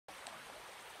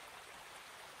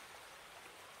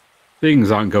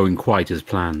Things aren't going quite as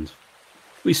planned.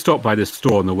 We stopped by the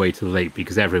store on the way to the lake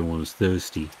because everyone was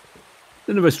thirsty.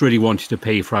 None of us really wanted to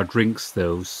pay for our drinks,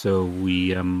 though, so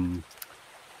we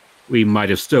might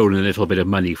have stolen a little bit of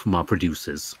money from our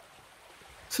producers.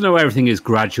 So now everything is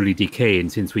gradually decaying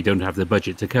since we don't have the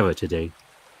budget to cover today.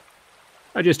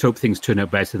 I just hope things turn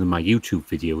out better than my YouTube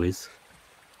video is.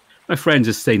 My friends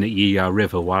are staying at Yiyar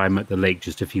River while I'm at the lake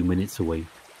just a few minutes away.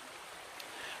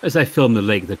 As I film the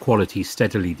lake, the quality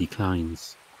steadily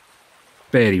declines.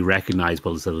 Barely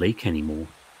recognizable as a lake anymore.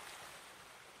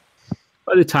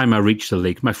 By the time I reach the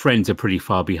lake, my friends are pretty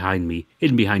far behind me,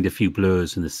 hidden behind a few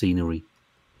blurs in the scenery.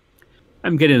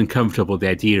 I'm getting uncomfortable with the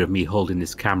idea of me holding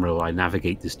this camera while I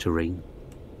navigate this terrain.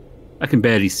 I can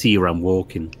barely see where I'm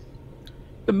walking.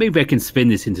 But maybe I can spin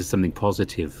this into something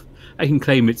positive. I can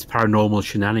claim it's paranormal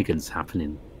shenanigans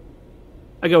happening.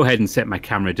 I go ahead and set my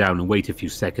camera down and wait a few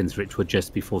seconds for it to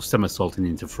adjust before somersaulting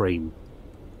into frame.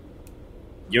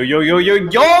 Yo, yo, yo, yo,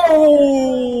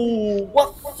 yo!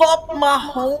 What's up, my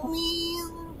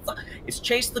homies? It's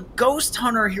Chase the Ghost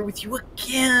Hunter here with you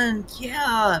again.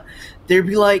 Yeah, there'd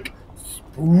be like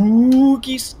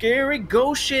spooky, scary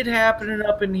ghost shit happening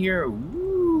up in here.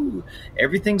 Ooh,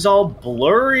 everything's all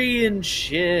blurry and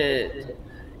shit.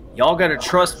 Y'all gotta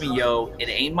trust me, yo. It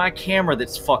ain't my camera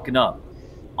that's fucking up.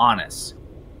 Honest.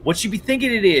 What you be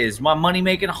thinking it is? My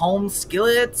money-making home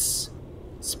skillets?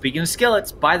 Speaking of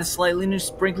skillets, buy the slightly new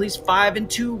Sprinkley's 5 and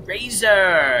 2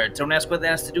 razor. Don't ask what that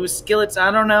has to do with skillets. I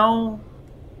don't know.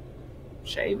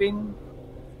 Shaving.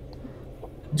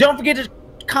 Don't forget to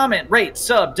comment, rate,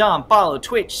 sub, dom, follow,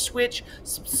 Twitch, switch,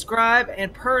 subscribe,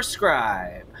 and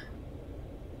perscribe.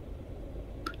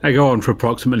 I go on for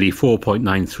approximately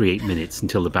 4.938 minutes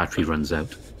until the battery runs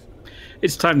out.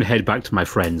 It's time to head back to my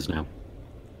friends now.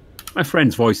 My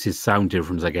friends' voices sound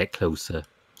different as I get closer,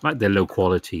 like they're low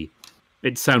quality.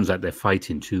 It sounds like they're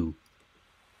fighting too.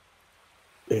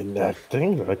 And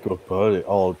acting like a buddy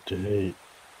all day.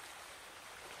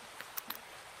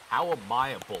 How am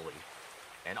I a bully?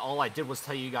 And all I did was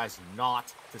tell you guys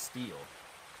not to steal.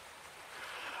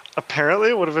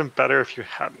 Apparently, it would have been better if you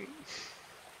hadn't.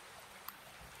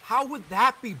 How would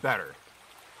that be better?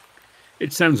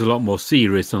 It sounds a lot more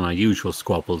serious than our usual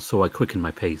squabbles, so I quicken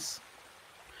my pace.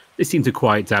 They seem to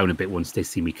quiet down a bit once they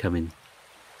see me coming.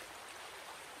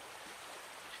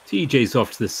 TJ's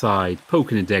off to the side,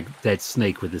 poking a dead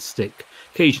snake with a stick,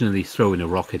 occasionally throwing a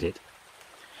rock at it.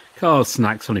 Carl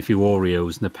snacks on a few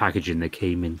Oreos and the packaging they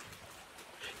came in.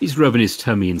 He's rubbing his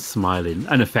tummy and smiling,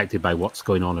 unaffected by what's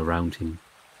going on around him.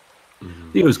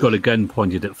 Leo's got a gun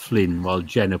pointed at Flynn, while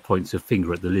Jenna points a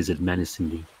finger at the lizard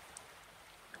menacingly.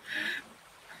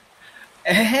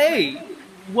 Hey,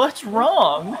 what's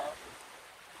wrong?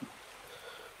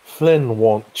 Flynn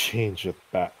won't change it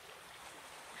back.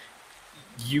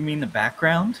 You mean the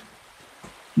background?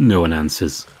 No one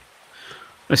answers.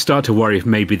 I start to worry if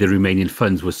maybe the remaining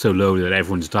funds were so low that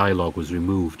everyone's dialogue was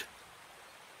removed.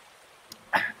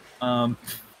 I'm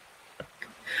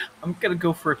gonna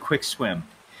go for a quick swim.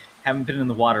 Haven't been in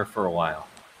the water for a while.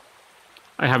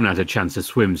 I haven't had a chance to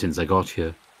swim since I got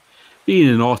here. Being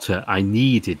an otter, I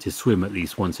needed to swim at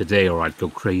least once a day or I'd go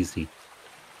crazy.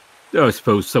 Though I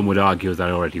suppose some would argue that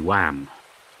I already wham.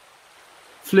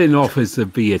 Flynn offers a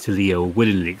beer to Leo and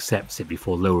willingly accepts it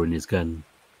before lowering his gun.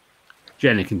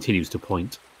 Jenna continues to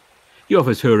point. He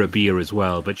offers her a beer as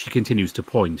well, but she continues to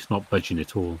point, not budging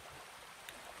at all.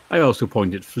 I also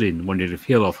point at Flynn, wondering if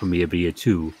he'll offer me a beer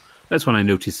too. That's when I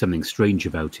notice something strange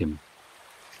about him.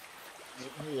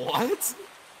 What?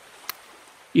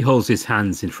 He holds his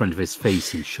hands in front of his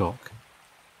face in shock.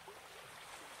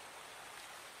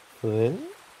 Flynn?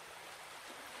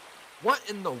 What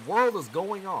in the world is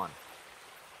going on?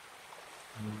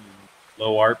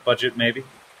 Low art budget, maybe?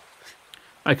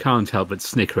 I can't help but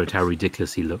snicker at how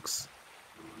ridiculous he looks.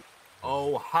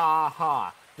 Oh, ha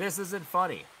ha. This isn't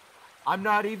funny. I'm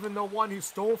not even the one who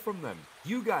stole from them.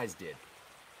 You guys did.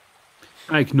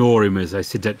 I ignore him as I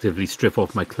seductively strip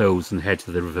off my clothes and head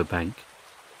to the riverbank.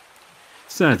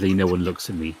 Sadly, no one looks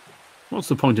at me. What's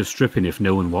the point of stripping if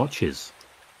no one watches?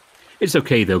 It's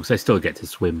okay though, because I still get to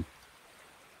swim.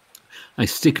 I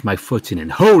stick my foot in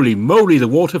and holy moly, the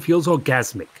water feels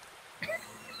orgasmic.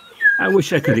 I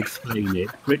wish I could explain it,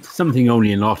 but it's something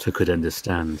only an otter could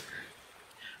understand.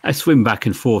 I swim back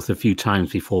and forth a few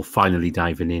times before finally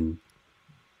diving in.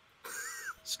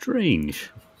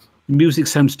 Strange. The music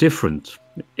sounds different.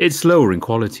 It's lower in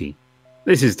quality.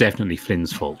 This is definitely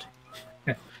Flynn's fault.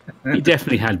 He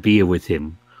definitely had beer with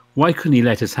him. Why couldn't he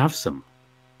let us have some?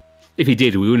 If he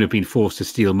did, we wouldn't have been forced to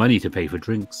steal money to pay for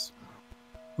drinks.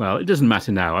 Well, it doesn't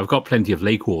matter now. I've got plenty of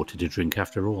lake water to drink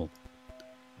after all.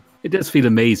 It does feel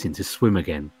amazing to swim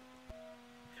again.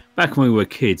 Back when we were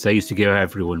kids, I used to give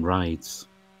everyone rides.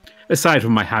 Aside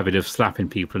from my habit of slapping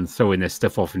people and throwing their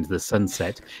stuff off into the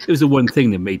sunset, it was the one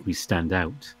thing that made me stand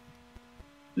out.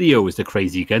 Leo was the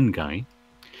crazy gun guy.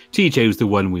 TJ was the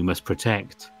one we must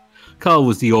protect. Carl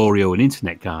was the Oreo and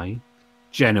internet guy.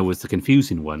 Jenna was the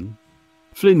confusing one.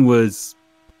 Flynn was...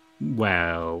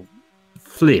 well...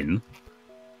 Flynn.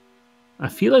 I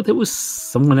feel like there was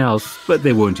someone else, but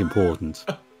they weren't important.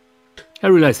 I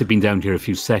realised I'd been down here a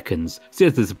few seconds, so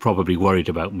the others are probably worried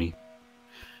about me.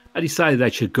 I decided I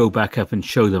should go back up and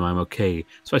show them I'm okay,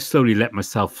 so I slowly let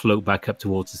myself float back up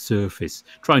towards the surface,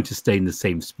 trying to stay in the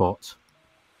same spot.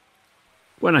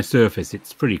 When I surface,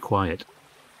 it's pretty quiet.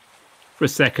 For a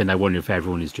second, I wonder if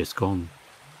everyone is just gone.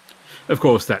 Of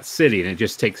course, that's silly, and it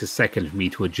just takes a second for me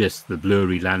to adjust the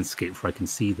blurry landscape before I can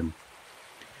see them.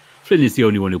 Flynn is the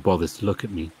only one who bothers to look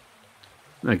at me.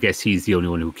 I guess he's the only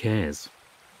one who cares.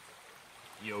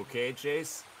 You okay,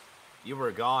 Chase? You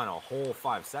were gone a whole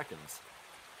 5 seconds.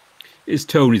 His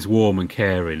tone is warm and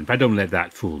caring, but I don't let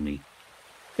that fool me.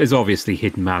 There's obviously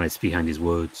hidden malice behind his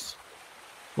words.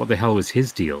 What the hell was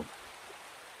his deal?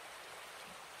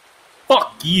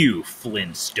 Fuck you,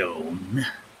 Flintstone.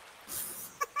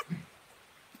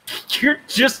 You're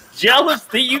just jealous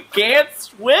that you can't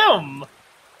swim.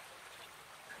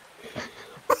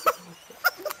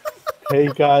 Hey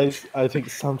guys, I think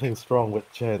something's wrong with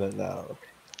Jenna now.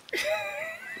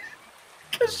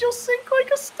 Because you'll sink like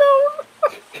a stone.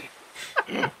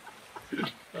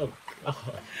 Oh,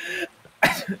 God.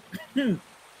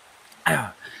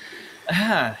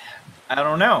 I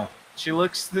don't know. She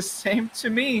looks the same to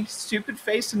me. Stupid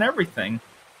face and everything.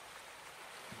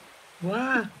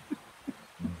 What?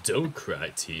 Don't cry,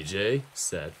 TJ.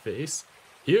 Sad face.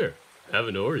 Here, have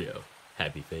an Oreo.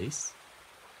 Happy face.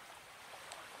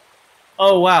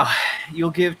 Oh, wow.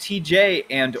 You'll give TJ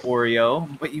and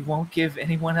Oreo, but you won't give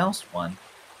anyone else one.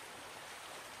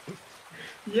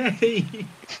 Yay!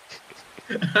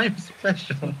 I'm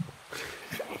special.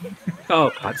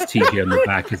 Oh, that's TJ on the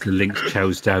back as the lynx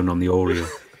chows down on the Oreo.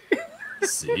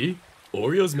 See?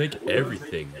 Oreos make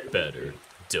everything better,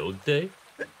 don't they?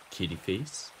 Kitty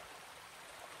face.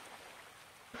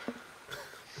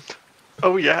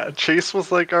 Oh yeah, Chase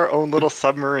was like our own little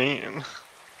submarine.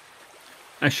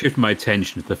 I shift my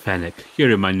attention to the fennec,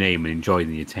 hearing my name and enjoying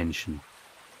the attention.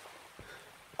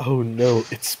 Oh no,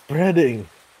 it's spreading.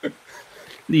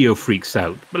 Leo freaks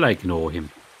out, but I ignore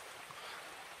him.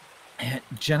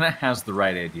 Jenna has the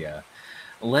right idea.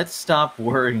 Let's stop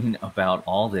worrying about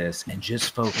all this and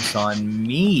just focus on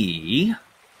me.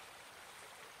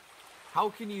 How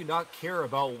can you not care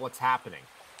about what's happening?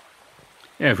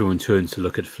 Everyone turns to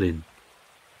look at Flynn.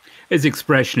 His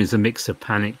expression is a mix of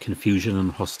panic, confusion,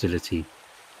 and hostility.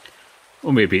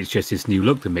 Or maybe it's just his new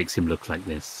look that makes him look like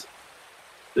this.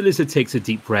 The lizard takes a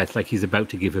deep breath like he's about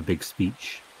to give a big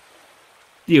speech.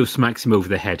 Leo smacks him over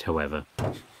the head, however.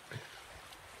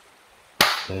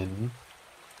 Then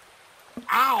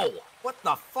Ow! What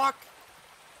the fuck?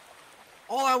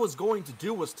 All I was going to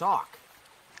do was talk.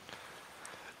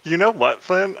 You know what,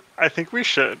 Flynn? I think we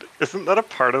should. Isn't that a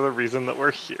part of the reason that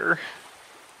we're here?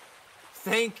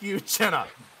 Thank you, Jenna.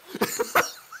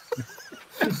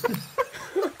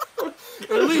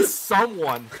 At least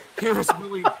someone here is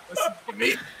willing to listen to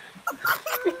me.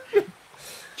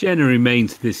 Jenna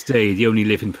remains to this day the only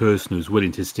living person who's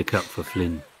willing to stick up for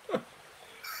Flynn.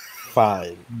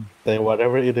 fine. Then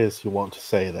whatever it is you want to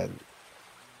say then.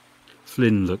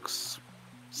 Flynn looks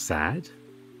sad,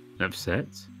 upset.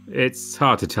 It's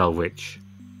hard to tell which.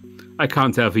 I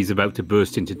can't tell if he's about to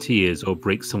burst into tears or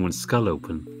break someone's skull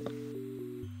open.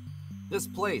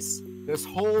 This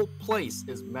whole place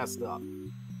is messed up.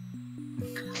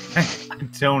 I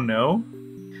don't know.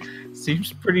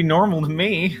 Seems pretty normal to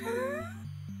me.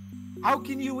 How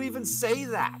can you even say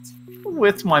that?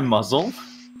 With my muzzle.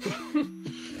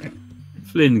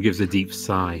 Flynn gives a deep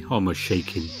sigh, almost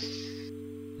shaking.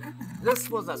 This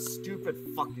was a stupid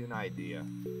fucking idea.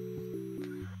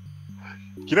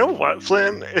 You know what,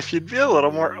 Flynn? If you'd be a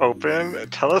little more open,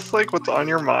 tell us like what's on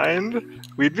your mind,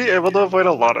 we'd be able to avoid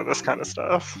a lot of this kind of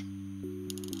stuff.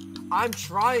 I'm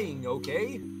trying,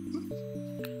 okay?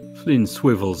 Flynn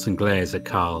swivels and glares at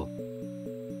Carl.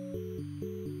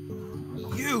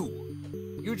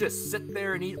 You just sit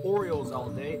there and eat Oreos all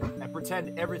day and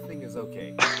pretend everything is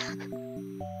okay.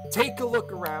 Take a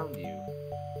look around you.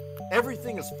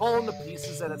 Everything is falling to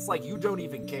pieces and it's like you don't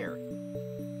even care.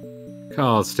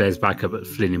 Carl stares back up at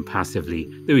Flynn impassively,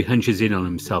 though he hunches in on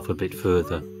himself a bit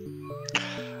further.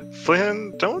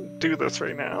 Flynn, don't do this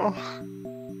right now.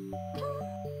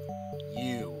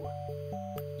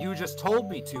 You just told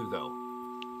me to, though.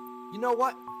 You know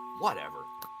what? Whatever.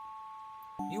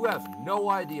 You have no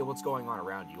idea what's going on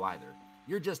around you either.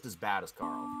 You're just as bad as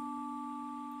Carl.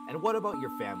 And what about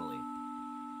your family?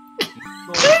 You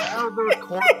go further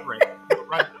corporate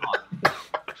right on.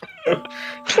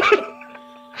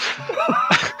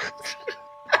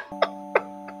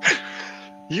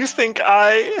 You think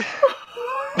I...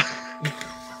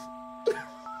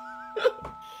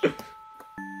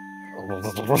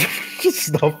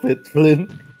 Stop it,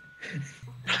 Flynn.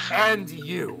 And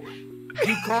you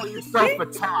call yourself a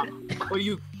top, but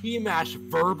you key mash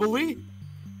verbally?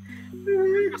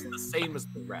 You're just the same as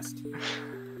the rest.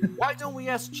 Why don't we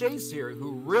ask Chase here,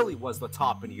 who really was the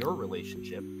top in your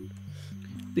relationship?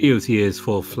 Leo's ears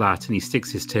fall flat and he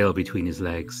sticks his tail between his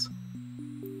legs.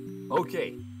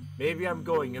 Okay, maybe I'm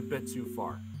going a bit too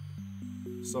far.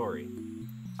 Sorry.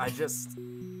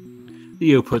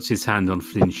 Leo puts his hand on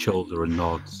Flynn's shoulder and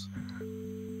nods.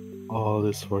 All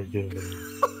is forgiven.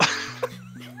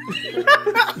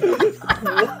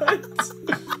 What?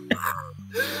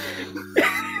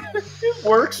 It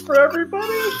works for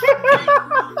everybody.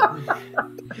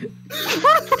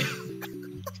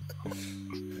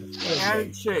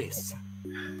 And Chase,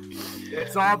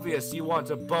 it's obvious you want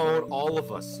to bone all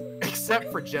of us,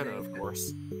 except for Jenna, of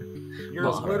course. You're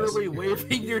literally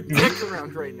waving your dick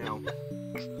around right now.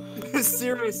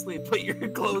 Seriously, put your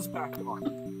clothes back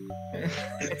on.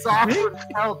 It's awkward as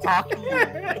hell talking to you.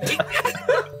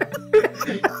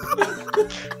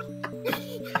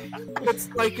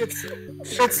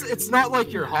 It's not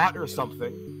like you're hot or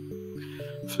something.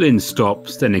 Flynn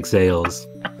stops, then exhales.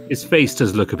 His face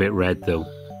does look a bit red, though.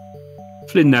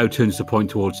 Flynn now turns to point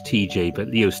towards TJ, but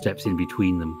Leo steps in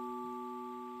between them.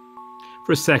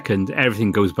 For a second,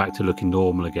 everything goes back to looking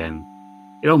normal again.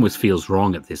 It almost feels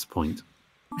wrong at this point.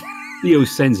 Leo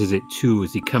senses it too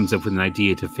as he comes up with an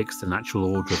idea to fix the natural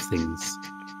order of things.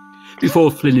 Before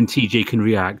Flynn and TJ can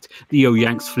react, Leo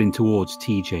yanks Flynn towards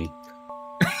TJ.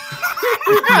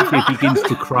 TJ begins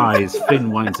to cry as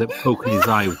Flynn winds up poking his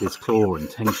eye with his claw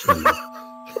intentionally.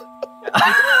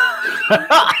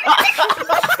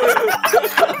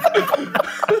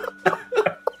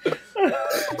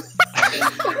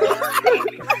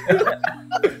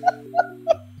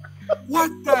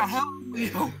 What the hell,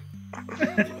 Leo?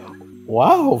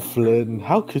 Wow, Flynn,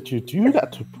 how could you do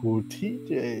that to poor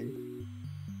TJ?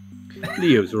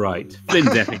 Leo's right. Flynn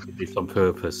definitely did this on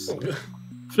purpose.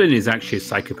 Flynn is actually a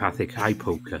psychopathic eye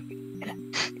poker.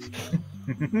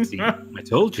 See, I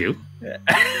told you.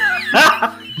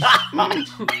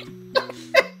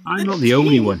 I'm not the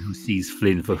only one who sees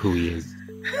Flynn for who he is.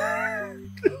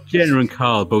 Jenna and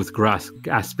Carl both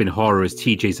gasp in horror as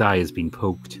TJ's eye has been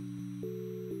poked.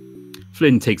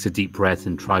 Flynn takes a deep breath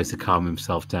and tries to calm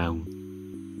himself down.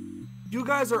 You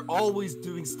guys are always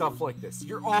doing stuff like this.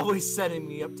 You're always setting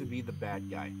me up to be the bad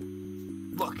guy.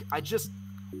 Look, I just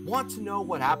want to know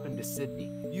what happened to Sydney.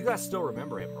 You guys still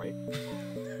remember him, right?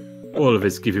 All of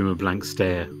us give him a blank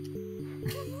stare.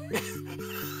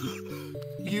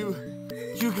 You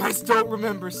guys don't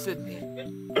remember Sydney,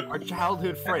 our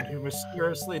childhood friend who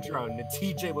mysteriously drowned, and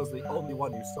TJ was the only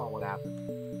one who saw what happened.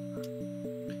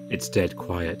 It's dead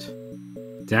quiet.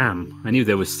 Damn, I knew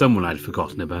there was someone I'd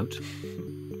forgotten about.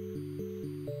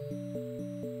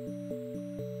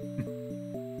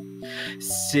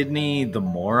 Sydney the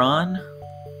moron?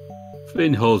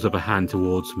 Flynn holds up a hand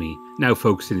towards me, now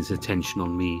focusing his attention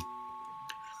on me.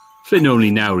 Flynn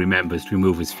only now remembers to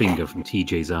remove his finger from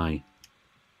TJ's eye.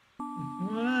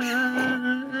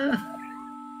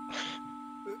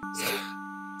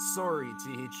 Sorry,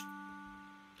 Teach.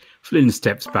 Flynn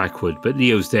steps backward, but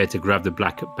Leo's there to grab the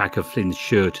back of Flynn's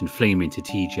shirt and flame into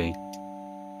TJ.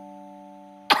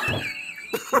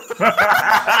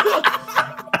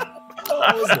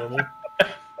 That was normal.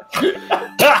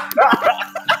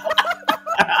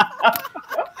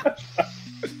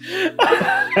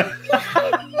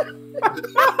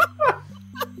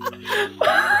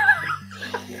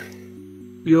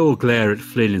 We all glare at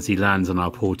Flynn as he lands on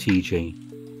our poor TJ.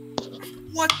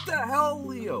 What the hell,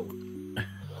 Leo?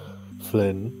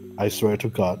 Flynn, I swear to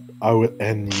God, I will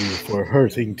end you for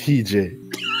hurting TJ.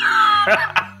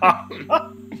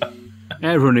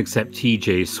 Everyone except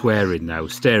TJ is swearing now,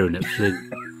 staring at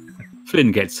Flynn.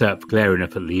 Flynn gets up, glaring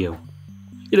up at Leo.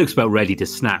 He looks about ready to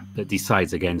snap, but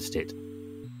decides against it.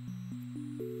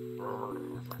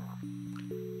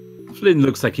 Flynn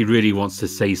looks like he really wants to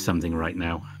say something right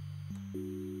now.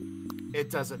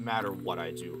 It doesn't matter what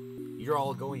I do. You're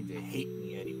all going to hate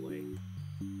me anyway.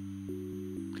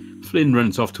 Flynn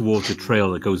runs off towards the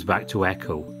trail that goes back to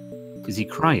Echo. Is he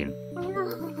crying?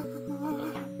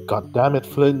 God damn it,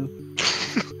 Flynn.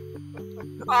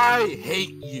 I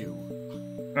hate you.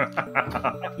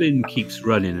 Flynn keeps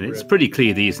running, and it's pretty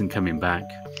clear that he isn't coming back.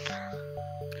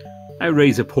 I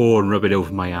raise a paw and rub it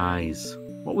over my eyes.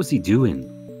 What was he doing?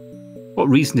 What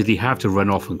reason did he have to run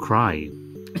off and cry?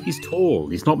 He's tall.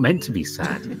 He's not meant to be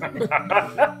sad.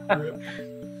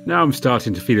 Now I'm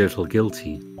starting to feel a little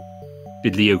guilty.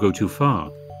 Did Leo go too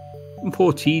far? And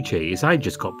poor TJ, his eye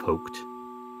just got poked.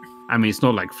 I mean, it's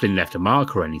not like Flynn left a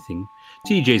mark or anything.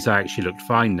 TJ's eye actually looked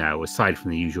fine now, aside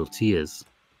from the usual tears.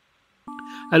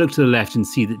 I look to the left and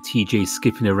see that TJ's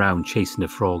skipping around chasing a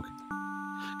frog.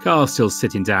 Carl's still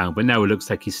sitting down, but now it looks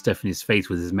like he's stuffing his face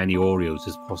with as many Oreos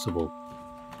as possible.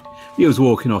 Leo's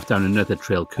walking off down another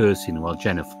trail cursing while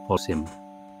Jenna follows him.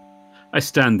 I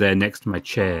stand there next to my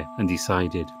chair and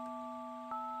decided.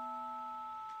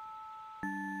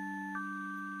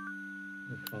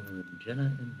 We're following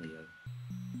Jenna and Leo.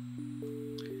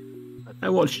 I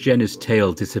watched Jenna's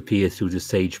tail disappear through the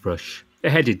sagebrush.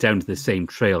 They're headed down to the same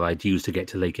trail I'd used to get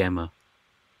to Lake Emma.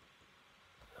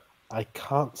 I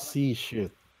can't see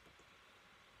shit.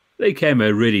 Lake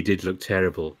Emma really did look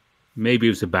terrible. Maybe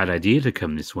it was a bad idea to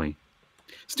come this way.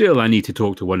 Still, I need to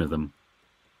talk to one of them.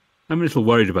 I'm a little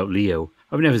worried about Leo.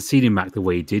 I've never seen him act the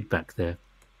way he did back there.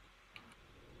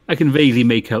 I can vaguely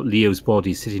make out Leo's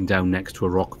body sitting down next to a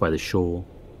rock by the shore.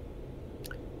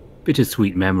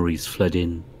 Bittersweet memories flood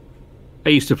in. I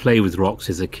used to play with rocks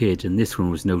as a kid, and this one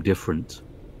was no different.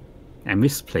 I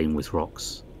miss playing with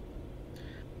rocks.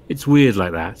 It's weird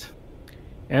like that.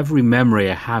 Every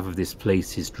memory I have of this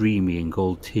place is dreamy and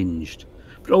gold-tinged,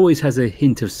 but always has a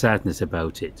hint of sadness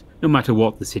about it, no matter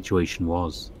what the situation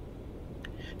was.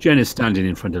 Jen is standing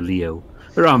in front of Leo,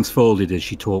 her arms folded as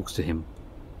she talks to him.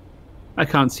 I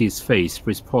can't see his face, but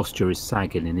his posture is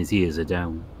sagging and his ears are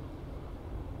down.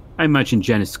 I imagine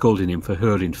Jen is scolding him for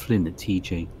hurling Flynn at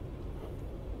TJ.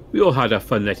 We all had our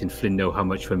fun letting Flynn know how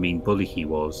much of a mean bully he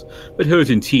was, but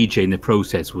hurting TJ in the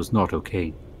process was not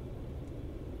okay.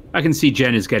 I can see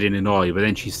Jen is getting annoyed, but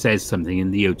then she says something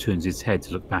and Leo turns his head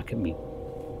to look back at me.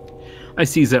 I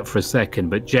seize up for a second,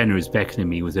 but Jenna is beckoning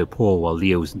me with her paw while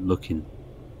Leo isn't looking.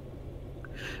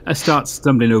 I start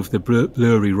stumbling over the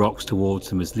blurry rocks towards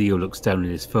him as Leo looks down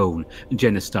at his phone and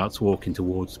Jenna starts walking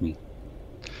towards me.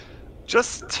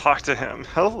 Just talk to him.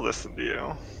 He'll listen to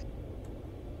you.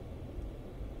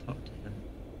 Talk to him.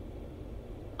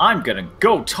 I'm gonna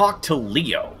go talk to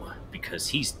Leo because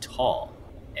he's tall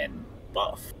and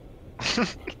buff.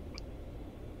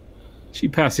 She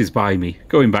passes by me,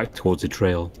 going back towards the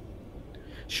trail.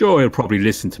 Sure, he'll probably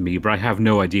listen to me, but I have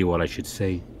no idea what I should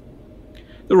say.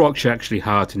 The rocks are actually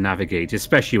hard to navigate,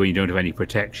 especially when you don't have any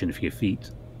protection for your feet.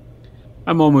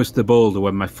 I'm almost the boulder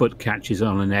when my foot catches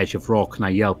on an edge of rock and I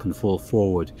yelp and fall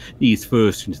forward, knees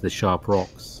first into the sharp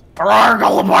rocks.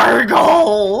 Bargle,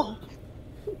 bargle!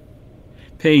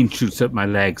 Pain shoots up my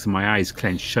legs and my eyes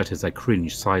clench shut as I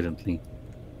cringe silently.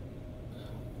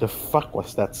 The fuck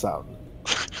was that sound?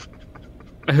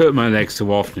 I hurt my legs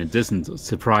so often it doesn't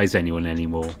surprise anyone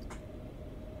anymore.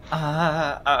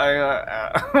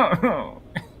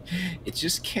 It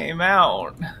just came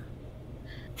out.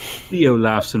 Leo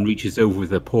laughs and reaches over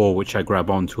with a paw which I grab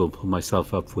onto and pull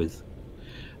myself up with.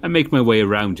 I make my way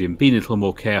around him, being a little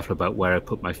more careful about where I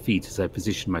put my feet as I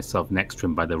position myself next to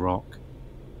him by the rock.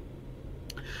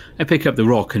 I pick up the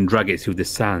rock and drag it through the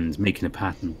sand, making a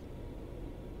pattern.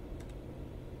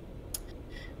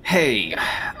 Hey,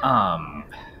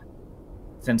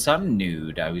 since I'm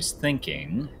nude, I was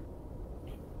thinking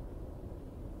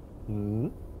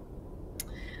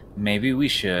maybe we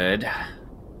should,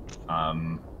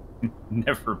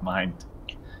 never mind.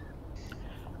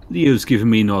 Leo's giving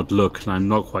me an odd look and I'm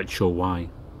not quite sure why.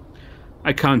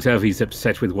 I can't tell if he's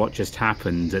upset with what just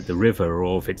happened at the river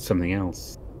or if it's something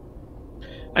else.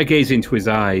 I gaze into his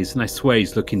eyes and I swear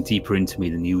he's looking deeper into me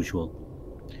than usual.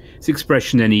 His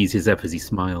expression then eases up as he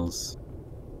smiles.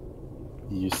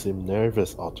 You seem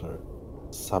nervous, Otter.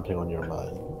 Something on your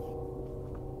mind.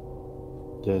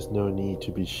 There's no need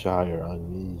to be shyer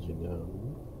on me, you know.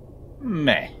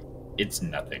 Meh. It's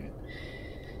nothing.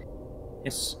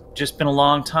 It's just been a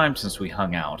long time since we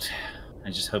hung out. I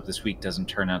just hope this week doesn't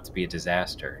turn out to be a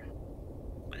disaster.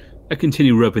 I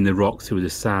continue rubbing the rock through the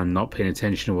sand, not paying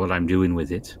attention to what I'm doing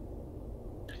with it.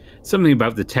 Something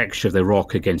about the texture of the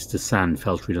rock against the sand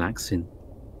felt relaxing.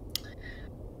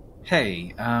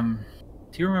 Hey,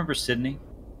 do you remember Sydney?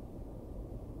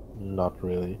 Not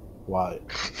really. Why?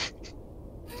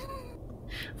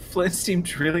 Flynn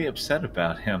seemed really upset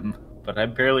about him, but I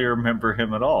barely remember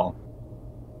him at all.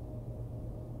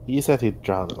 He said he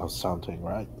drowned or something,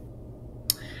 right?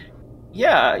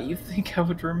 Yeah, you think I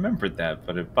would remember that,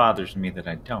 but it bothers me that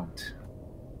I don't.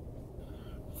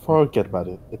 Forget about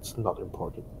it. It's not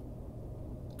important.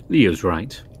 Leo's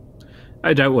right.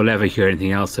 I doubt we'll ever hear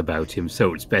anything else about him,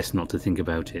 so it's best not to think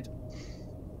about it.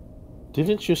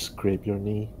 Didn't you scrape your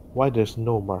knee? Why there's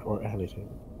no mark or anything?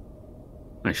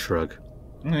 I shrug.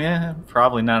 Yeah,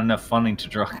 probably not enough funding to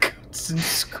draw cuts and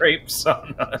scrapes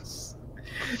on us.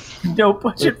 No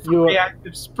budget But for you are-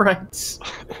 reactive sprites.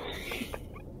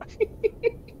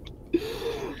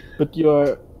 But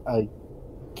you're... I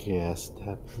guess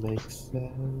that makes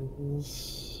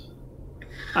sense.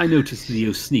 I notice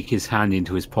Leo sneak his hand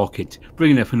into his pocket,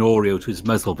 bringing up an Oreo to his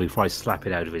muzzle before I slap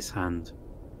it out of his hand.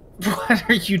 What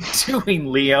are you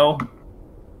doing, Leo?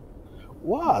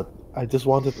 What? I just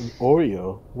wanted an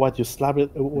Oreo. Why'd you slap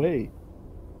it away?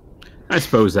 I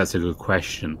suppose that's a good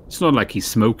question. It's not like he's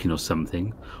smoking or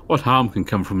something. What harm can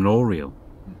come from an Oreo?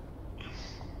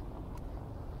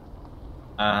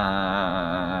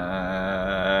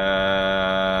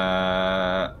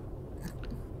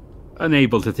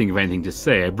 Unable to think of anything to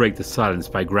say, I break the silence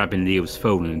by grabbing Leo's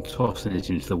phone and tossing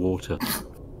it into the water.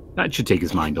 That should take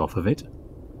his mind off of it.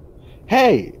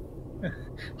 Hey!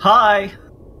 Hi!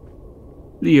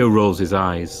 Leo rolls his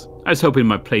eyes. I was hoping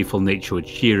my playful nature would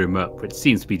cheer him up, but it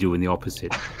seems to be doing the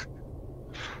opposite.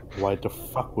 Why the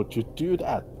fuck would you do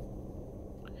that?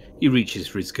 He reaches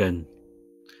for his gun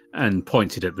and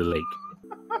points it at the lake.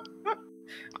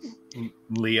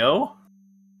 Leo?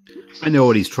 I know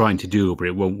what he's trying to do, but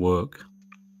it won't work.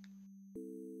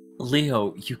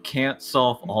 Leo, you can't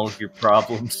solve all of your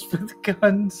problems with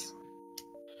guns.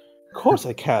 Of course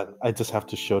I can. I just have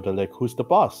to show the lake who's the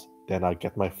boss. Then I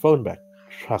get my phone back.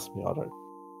 Trust me, Otter.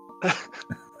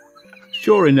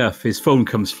 Sure enough, his phone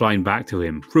comes flying back to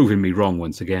him, proving me wrong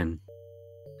once again.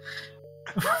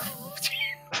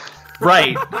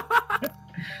 Right.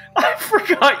 I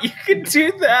forgot you could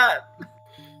do that.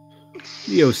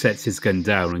 Leo sets his gun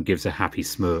down and gives a happy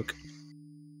smirk.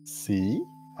 See?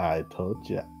 I told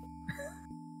ya.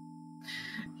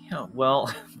 Yeah,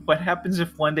 well, what happens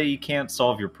if one day you can't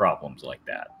solve your problems like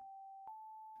that?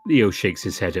 Leo shakes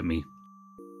his head at me.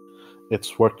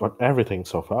 It's worked on everything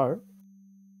so far.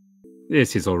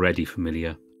 This is already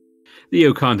familiar.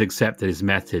 Leo can't accept that his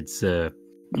methods are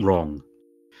wrong.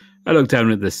 I look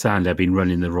down at the sand I've been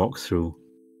running the rock through.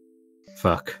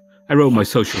 Fuck. I wrote my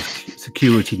social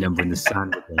security number in the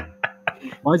sand again.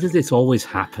 Why does this always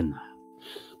happen?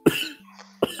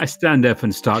 I stand up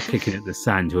and start kicking at the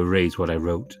sand to erase what I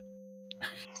wrote.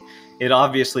 It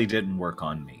obviously didn't work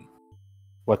on me.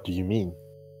 What do you mean?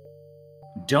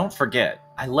 Don't forget,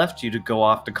 I left you to go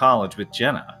off to college with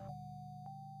Jenna.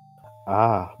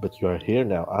 Ah, but you are here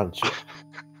now, aren't you?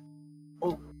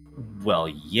 Well,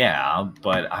 yeah,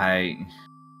 but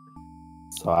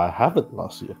So I haven't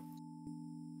lost you.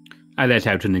 I let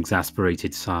out an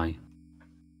exasperated sigh.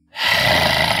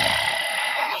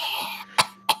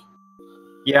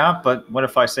 Yeah, but what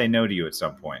if I say no to you at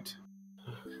some point?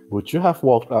 Would you have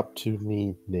walked up to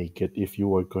me naked if you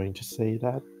were going to say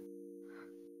that?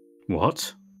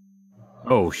 What?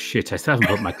 Oh shit, I still haven't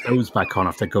put my clothes back on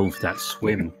after going for that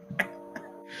swim.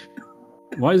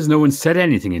 Why has no one said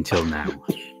anything until now?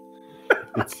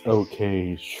 It's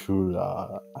okay,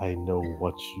 Shula. I know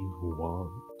what you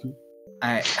want.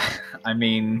 I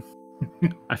mean...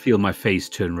 I feel my face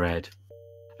turn red.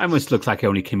 I must look like I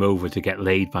only came over to get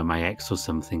laid by my ex or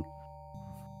something.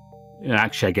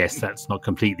 Actually, I guess that's not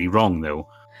completely wrong, though.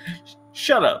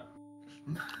 Shut up.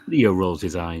 Leo rolls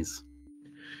his eyes.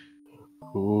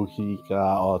 Kuhika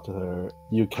Otter,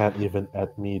 you can't even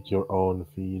admit your own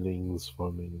feelings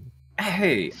for me.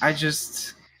 Hey, I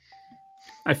just...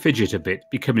 I fidget a bit,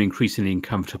 becoming increasingly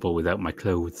uncomfortable without my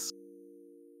clothes.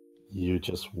 You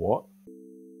just what?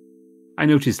 I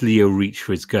notice Leo reach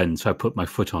for his gun, so I put my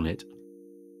foot on it.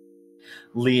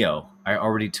 Leo, I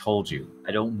already told you,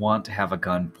 I don't want to have a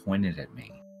gun pointed at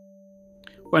me.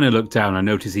 When I look down, I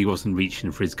notice he wasn't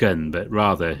reaching for his gun, but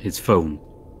rather his phone.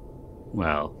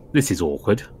 Well, this is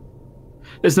awkward.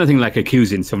 There's nothing like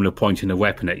accusing someone of pointing a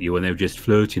weapon at you when they're just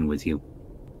flirting with you.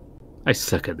 I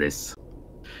suck at this.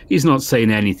 He's not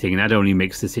saying anything, and that only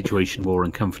makes the situation more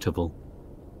uncomfortable.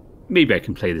 Maybe I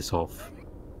can play this off.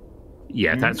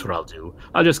 Yeah, that's what I'll do.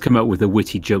 I'll just come up with a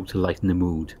witty joke to lighten the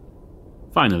mood.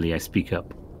 Finally, I speak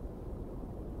up.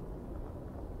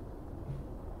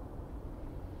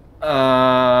 I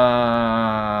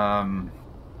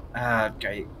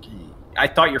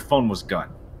thought your phone was gun.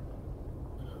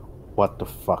 What the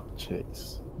fuck,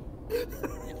 Chase?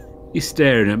 He's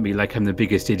staring at me like I'm the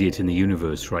biggest idiot in the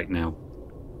universe right now.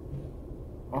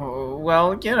 Oh,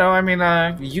 well, you know, I mean,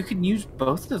 you can use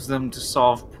both of them to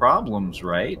solve problems,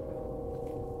 right?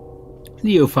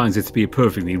 Leo finds it to be a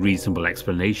perfectly reasonable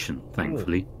explanation,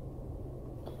 thankfully.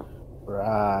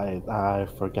 Right, I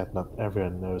forget not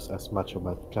everyone knows as much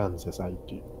about guns as I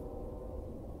do.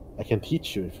 I can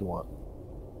teach you if you want.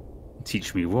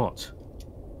 Teach me what?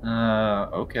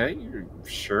 Okay,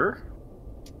 sure.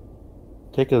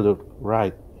 Take a look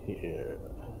right here.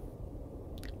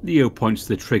 Leo points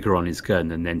the trigger on his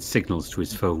gun and then signals to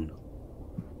his phone.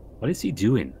 What is he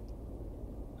doing?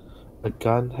 A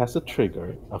gun has a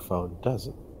trigger, a phone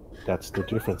doesn't. That's the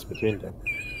difference between them.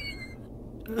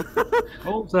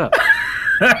 Hold up.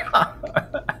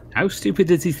 How stupid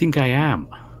does he think I am?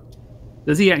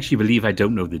 Does he actually believe I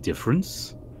don't know the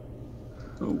difference?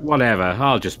 Whatever,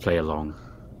 I'll just play along.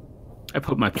 I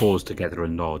put my paws together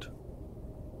and nod.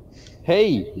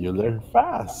 Hey, you learn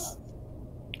fast.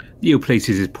 Leo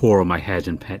places his paw on my head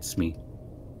and pets me.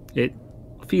 It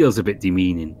feels a bit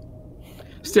demeaning.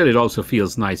 Still, it also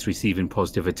feels nice receiving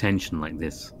positive attention like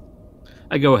this.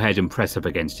 I go ahead and press up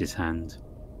against his hand.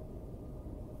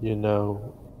 You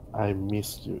know, I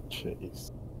missed you,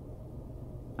 Chase.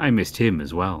 I missed him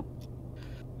as well.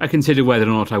 I consider whether or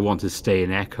not I want to stay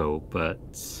in Echo, but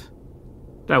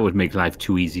that would make life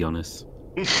too easy on us.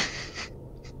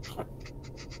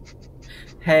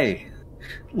 Hey,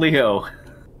 Leo.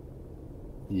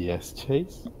 Yes,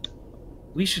 Chase?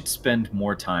 We should spend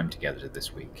more time together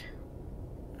this week.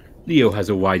 Leo has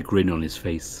a wide grin on his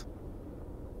face.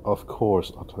 Of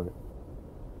course, Otter.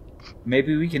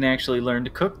 Maybe we can actually learn to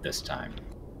cook this time.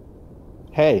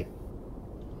 Hey,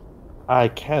 I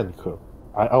can cook.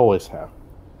 I always have.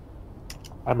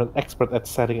 I'm an expert at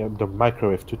setting up the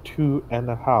microwave to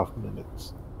 2.5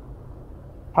 minutes.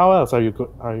 How else are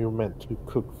you meant to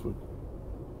cook food?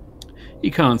 He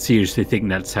can't seriously think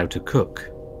that's how to cook,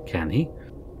 can he?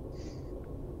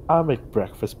 I'll make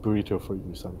breakfast burrito for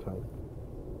you sometime.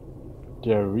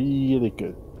 They're really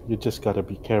good. You just gotta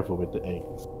be careful with the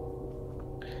eggs.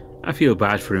 I feel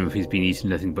bad for him if he's been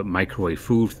eating nothing but microwave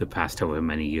food for the past however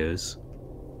many years.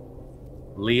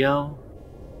 Leo?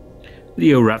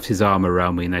 Leo wraps his arm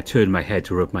around me and I turn my head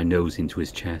to rub my nose into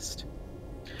his chest.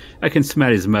 I can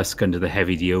smell his musk under the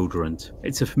heavy deodorant.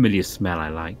 It's a familiar smell I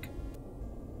like.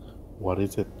 What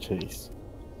is it, Chase?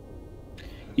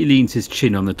 He leans his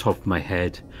chin on the top of my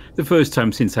head. The first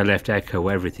time since I left Echo,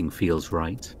 everything feels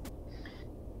right.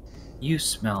 You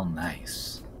smell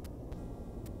nice.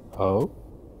 Oh?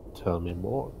 Tell me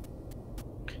more.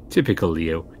 Typical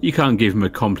Leo. You can't give him a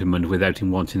compliment without him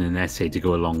wanting an essay to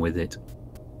go along with it.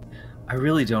 I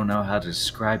really don't know how to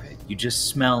describe it. You just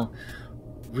smell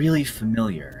really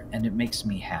familiar, and it makes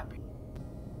me happy.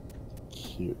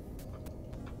 Cute.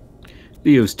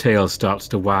 Leo's tail starts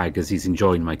to wag as he's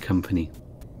enjoying my company.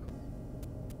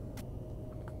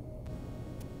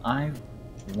 I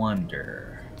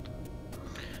wonder...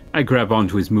 I grab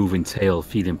onto his moving tail,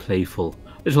 feeling playful.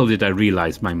 Little did I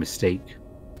realize my mistake.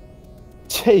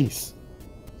 Chase!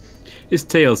 His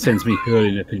tail sends me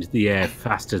hurling up into the air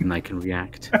faster than I can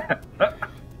react.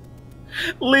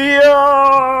 Leo!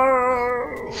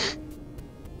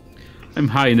 I'm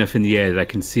high enough in the air that I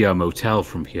can see our motel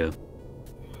from here.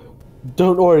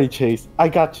 Don't worry, Chase. I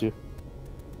got you.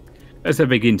 As I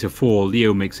begin to fall,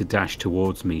 Leo makes a dash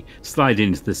towards me, sliding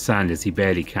into the sand as he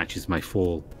barely catches my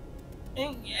fall.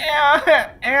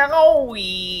 Yeah,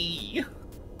 owie!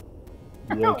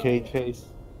 You okay, Chase?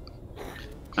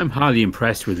 I'm highly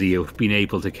impressed with Leo being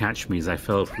able to catch me as I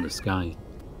fell from the sky.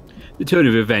 The turn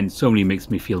of events only makes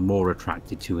me feel more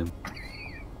attracted to him.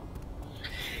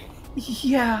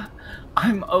 Yeah,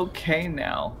 I'm okay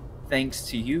now. Thanks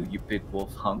to you, you big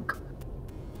wolf hunk.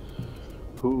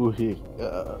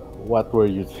 What were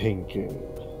you thinking?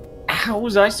 How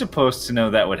was I supposed to know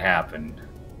that would happen?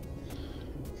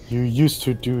 You used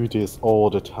to do this all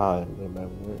the time,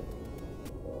 remember?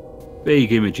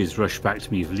 Vague images rush back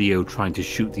to me of Leo trying to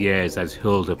shoot the air as I was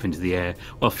hurled up into the air,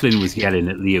 while Flynn was yelling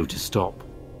at Leo to stop.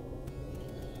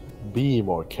 Be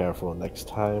more careful next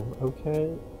time,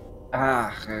 okay?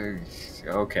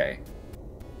 Okay.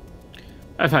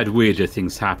 I've had weirder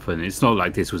things happen, it's not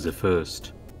like this was the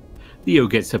first. Leo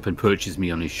gets up and perches me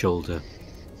on his shoulder.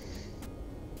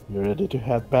 You ready to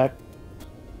head back?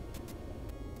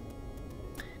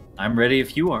 I'm ready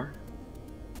if you are.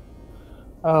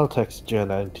 I'll text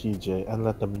Jenna and TJ and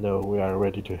let them know we are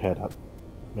ready to head up.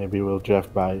 Maybe we'll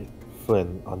drive by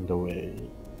Flynn on the way.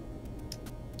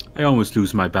 I almost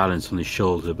lose my balance on his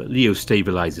shoulder, but Leo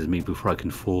stabilizes me before I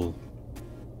can fall.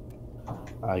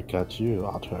 I got you,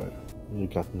 Otter. You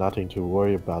got nothing to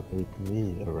worry about with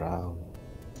me around.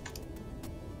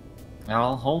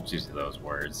 I'll hold you to those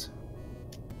words.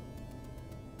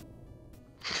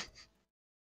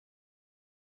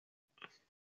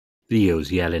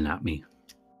 Leo's yelling at me.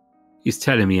 He's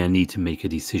telling me I need to make a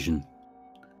decision.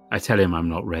 I tell him I'm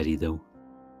not ready, though.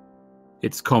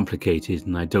 It's complicated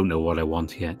and I don't know what I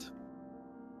want yet.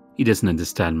 He doesn't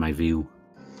understand my view.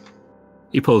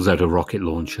 He pulls out a rocket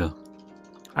launcher.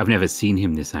 I've never seen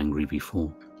him this angry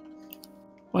before.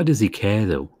 Why does he care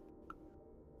though?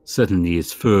 Suddenly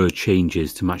his fur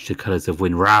changes to match the colours of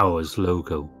Winrao's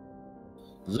logo.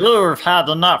 You've had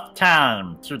enough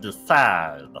time to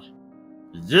decide.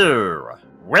 You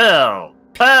will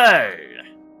pay!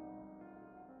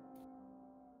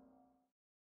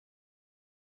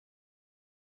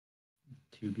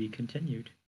 To be continued.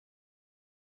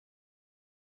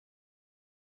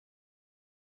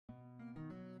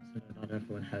 So not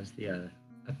everyone has the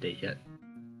update yet.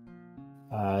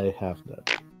 I have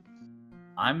that.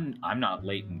 I'm not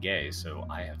late and gay, so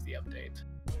I have the update.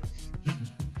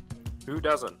 Who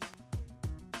doesn't?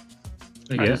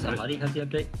 Wait, Yeah. does somebody have the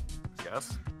update?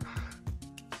 Yes.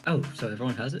 Oh, so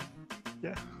everyone has it?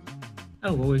 Yeah.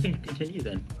 Oh, well, we can continue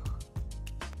then.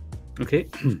 Okay.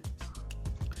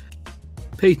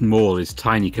 Peyton Mall is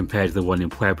tiny compared to the one in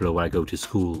Pueblo where I go to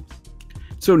school.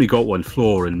 It's only got one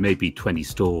floor and maybe 20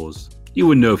 stores. You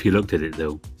wouldn't know if you looked at it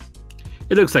though.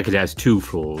 It looks like it has 2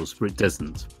 floors, but it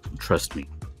doesn't. Trust me.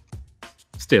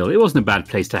 Still, it wasn't a bad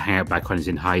place to hang out back when I was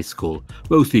in high school,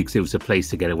 mostly because it was a place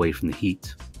to get away from the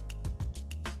heat.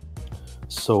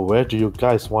 So where do you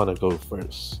guys want to go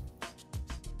first?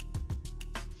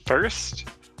 First,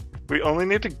 we only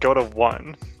need to go to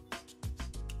one.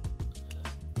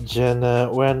 Jenna,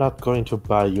 we're not going to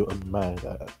buy you a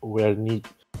manga.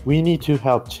 We need to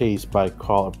help Chase buy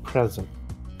Carl a present.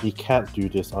 He can't do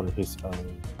this on his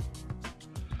own.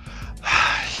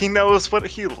 He knows what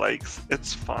he likes.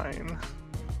 It's fine.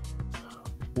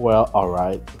 Well,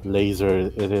 alright. Laser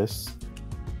it is.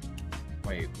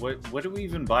 Wait, what do we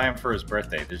even buy him for his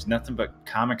birthday? There's nothing but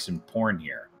comics and porn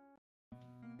here.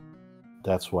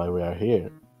 That's why we are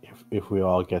here. If we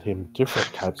all get him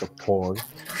different types of porn,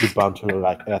 we're bound to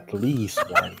like at least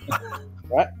one.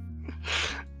 Right?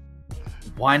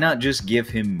 Why not just give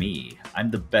him me?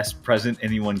 I'm the best present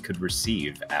anyone could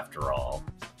receive, after all.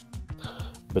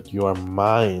 But you are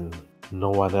mine. No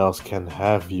one else can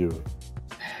have you.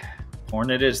 Porn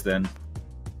it is, then.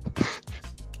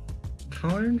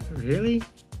 Porn? Really?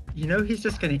 You know he's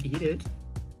just gonna eat it.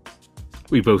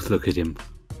 We both look at him.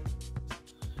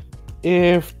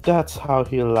 If that's how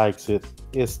he likes it,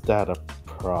 is that a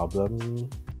problem?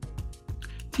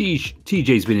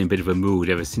 TJ's been in a bit of a mood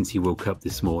ever since he woke up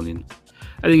this morning.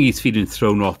 I think he's feeling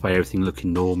thrown off by everything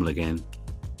looking normal again.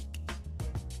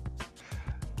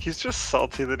 He's just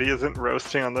salty that he isn't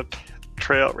roasting on the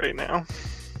trail right now.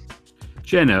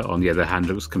 Jenna, on the other hand,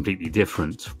 looks completely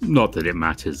different. Not that it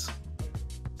matters.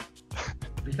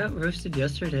 We got roasted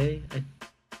yesterday. I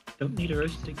don't need a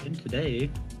roast again today.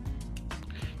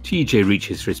 TJ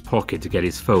reaches for his pocket to get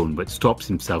his phone, but stops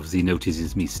himself as he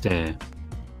notices me stare.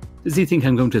 Does he think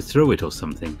I'm going to throw it or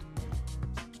something?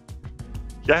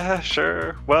 Yeah,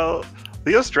 sure. Well,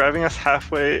 Leo's driving us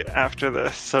halfway after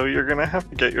this, so you're gonna have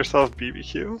to get yourself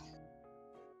BBQ.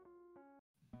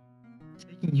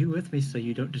 Taking you with me so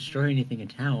you don't destroy anything in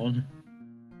town.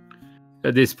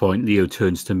 At this point, Leo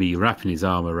turns to me, wrapping his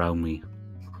arm around me.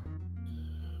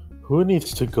 Who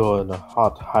needs to go on a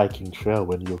hot hiking trail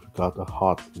when you've got a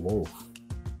hot wolf?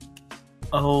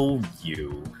 Oh,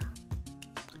 you.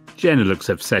 Jenna looks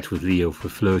upset with Leo for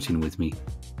flirting with me.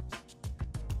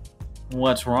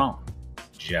 What's wrong?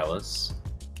 Jealous?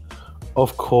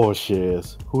 Of course she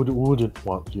is. Who wouldn't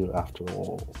want you after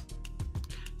all?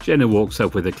 Jenna walks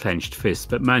up with a clenched fist,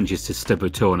 but manages to stub her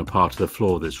toe on a part of the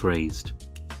floor that's raised.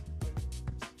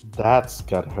 That's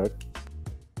gotta hurt.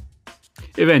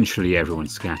 Eventually, everyone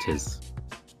scatters.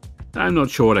 I'm not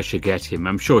sure what I should get him.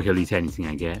 I'm sure he'll eat anything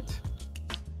I get.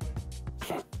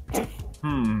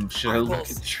 Should I look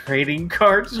at trading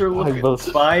cards or look at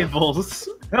Bibles?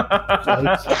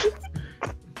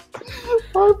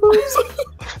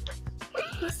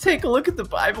 Let's take a look at the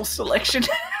Bible selection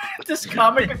at this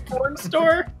comic and porn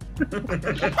store.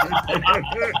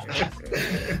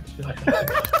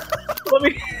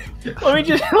 let me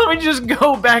just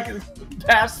go back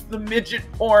past the midget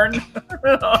porn.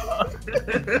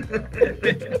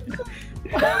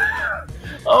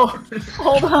 Oh,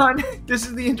 hold on. This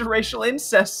is the interracial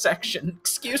incest section.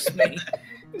 Excuse me.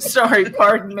 Sorry,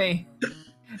 pardon me.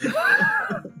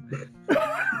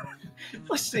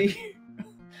 Let's see.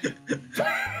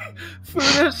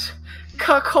 Fudas,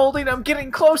 cuck holding. I'm getting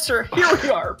closer. Here we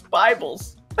are.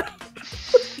 Bibles.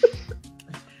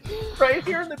 Right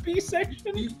here in the B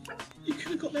section. You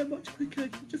could have got there much quicker. You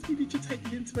just needed to take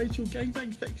the interracial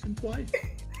gangbang section twice.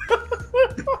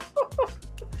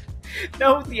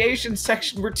 No, the Asian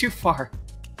section. We're too far.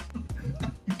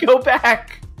 Go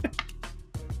back.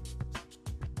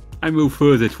 I move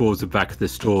further towards the back of the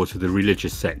store to the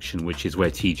religious section, which is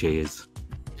where TJ is.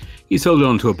 He's holding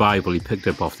onto a Bible he picked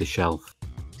up off the shelf.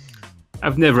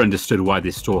 I've never understood why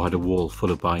this store had a wall full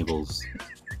of Bibles.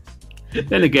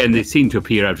 Then again, they seem to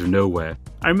appear out of nowhere.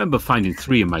 I remember finding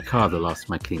 3 in my car the last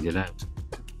time I cleaned it out.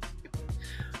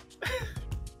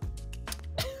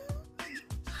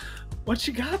 What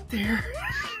you got there?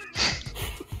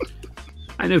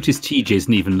 I notice TJ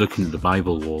isn't even looking at the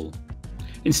Bible wall.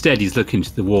 Instead, he's looking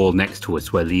to the wall next to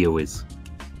us where Leo is.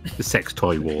 The sex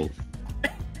toy wall. Do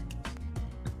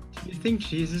you think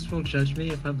Jesus will judge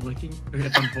me if I'm looking, or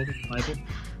if I'm holding the Bible?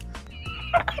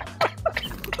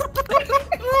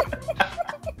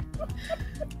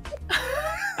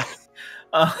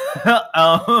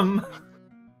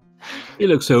 He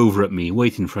looks over at me,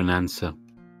 waiting for an answer.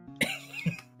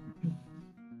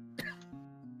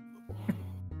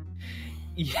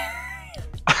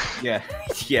 Yeah,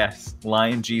 yes,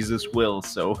 Lion Jesus will,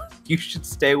 so you should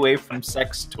stay away from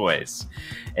sex toys.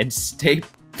 And stay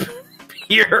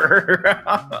pure.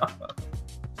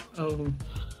 Oh.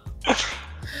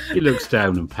 He looks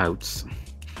down and pouts.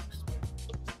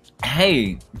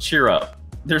 Hey, cheer up.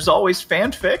 There's always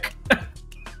fanfic.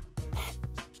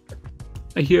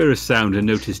 I hear a sound and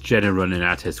notice Jenna running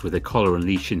at us with a collar and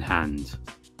leash in hand.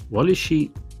 What is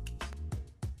she?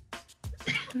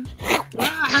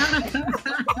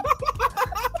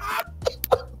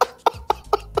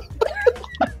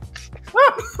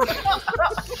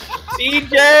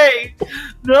 TJ!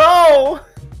 No!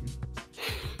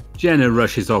 Jenna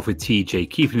rushes off with TJ,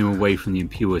 keeping him away from the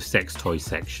impure sex toy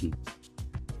section.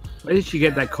 Where did she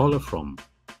get that collar from?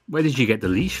 Where did she get the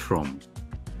leash from?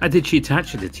 How did she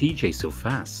attach it to TJ so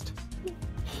fast?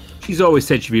 She's always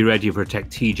said she'd be ready to protect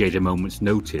TJ at a moment's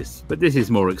notice, but this is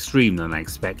more extreme than I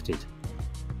expected.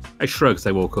 I shrug as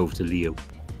I walk over to Leo.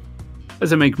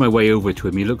 As I make my way over to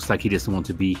him, he looks like he doesn't want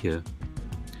to be here.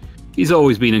 He's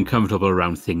always been uncomfortable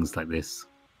around things like this.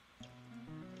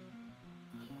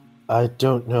 I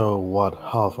don't know what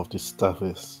half of this stuff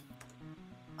is.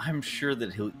 I'm sure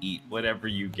that he'll eat whatever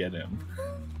you get him.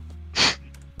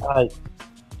 I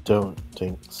don't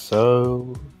think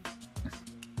so.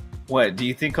 What, do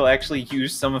you think he'll actually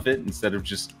use some of it instead of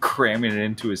just cramming it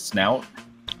into his snout?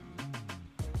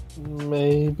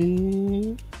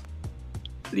 Maybe.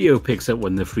 Leo picks up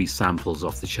one of the free samples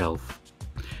off the shelf.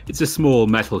 It's a small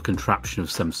metal contraption of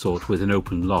some sort with an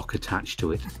open lock attached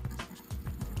to it.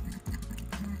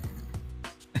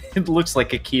 It looks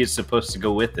like a key is supposed to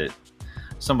go with it.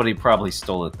 Somebody probably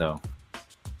stole it, though.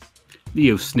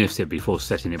 Leo sniffs it before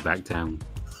setting it back down.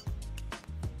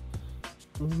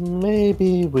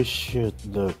 Maybe we should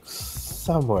look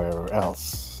somewhere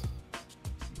else.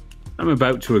 I'm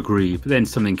about to agree, but then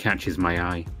something catches my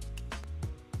eye.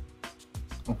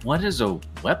 What is a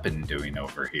weapon doing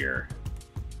over here?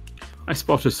 I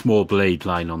spot a small blade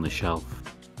lying on the shelf.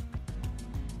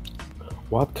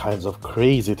 What kinds of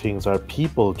crazy things are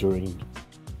people doing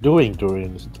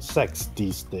during sex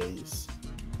these days?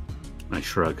 I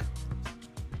shrug.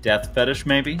 Death fetish,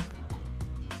 maybe?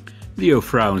 Leo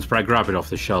frowns, but I grab it off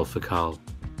the shelf for Carl.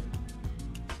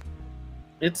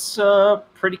 It's a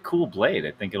pretty cool blade.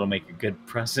 I think it'll make a good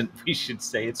present. We should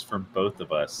say it's from both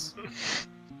of us.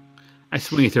 I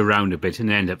swing it around a bit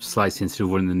and end up slicing through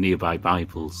one of the nearby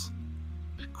Bibles.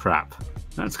 Crap.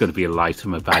 That's going to be a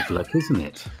lifetime of bad luck, isn't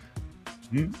it?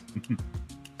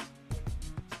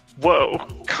 Whoa,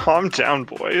 calm down,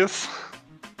 boys.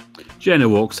 Jenna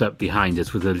walks up behind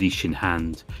us with a leash in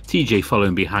hand. TJ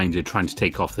following behind her, trying to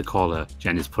take off the collar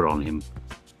Jenna's put on him.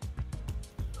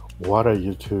 What are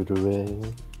you two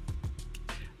doing?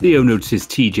 Leo notices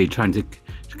TJ trying to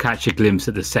catch a glimpse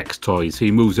at the sex toy, so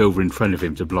he moves over in front of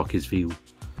him to block his view.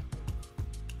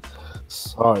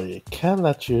 Sorry, can't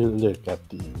let you look at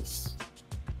these.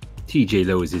 TJ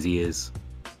lowers his ears.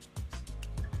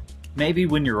 Maybe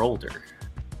when you're older.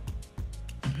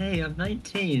 Hey, I'm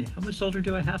 19. How much older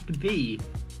do I have to be?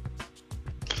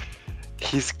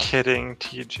 He's kidding,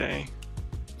 TJ.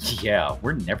 Yeah,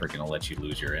 we're never gonna let you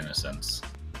lose your innocence.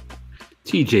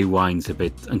 TJ whines a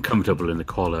bit, uncomfortable in the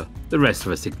collar. The rest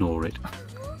of us ignore it.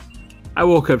 I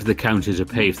walk up to the counter to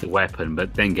pay for the weapon,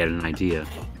 but then get an idea.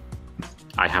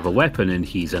 I have a weapon and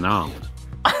he's unarmed.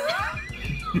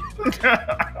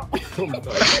 Oh my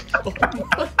god.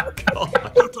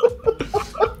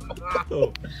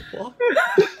 Oh, what?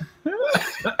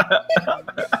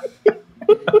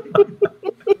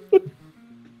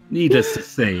 Needless to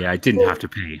say, I didn't have to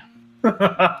pay.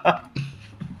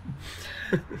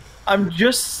 I'm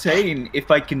just saying,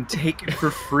 if I can take it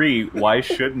for free, why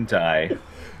shouldn't I?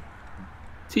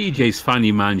 TJ's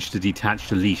finally managed to detach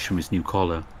the leash from his new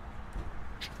collar.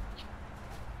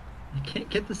 I can't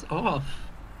get this off.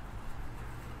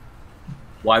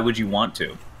 Why would you want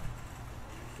to?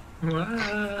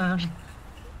 Ah.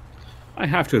 I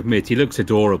have to admit, he looks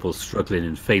adorable, struggling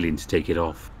and failing to take it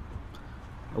off.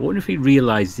 I wonder if he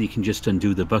realizes he can just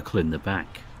undo the buckle in the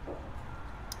back.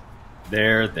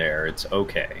 There, it's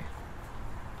okay.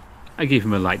 I gave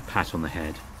him a light pat on the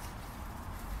head.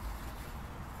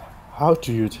 How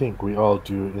do you think we all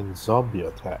do in zombie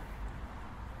attack?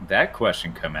 That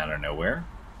question come out of nowhere.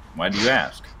 Why do you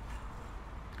ask?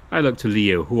 I look to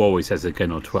Leo, who always has a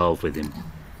gun or 12 with him.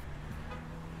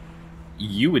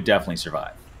 You would definitely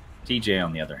survive. TJ,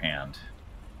 on the other hand.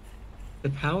 The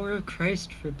power of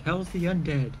Christ repels the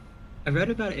undead. I read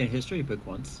about it in a history book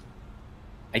once.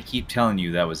 I keep telling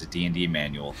you that was a D&D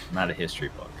manual, not a history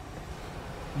book.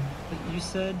 But you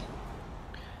said...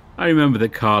 I remember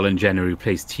that Carl and Jenna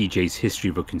replaced TJ's history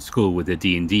book in school with a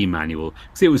D&D manual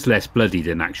because it was less bloody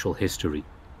than actual history.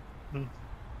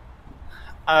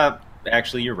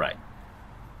 Actually, you're right.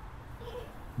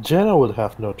 Jenna would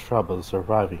have no trouble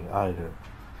surviving either.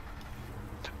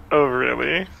 Oh,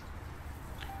 really?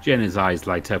 Jenna's eyes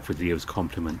light up with Leo's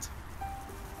compliment.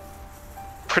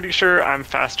 Pretty sure I'm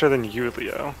faster than you,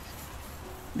 Leo.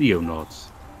 Leo nods.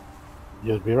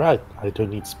 You'd be right. I don't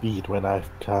need speed when I've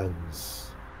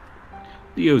guns.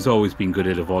 Leo's always been good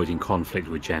at avoiding conflict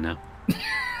with Jenna.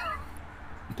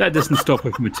 That doesn't stop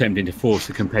her from attempting to force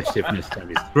the competitiveness down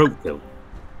his throat, though.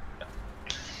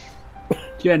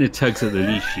 Jenna tugs at the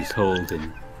leash she's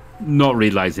holding, not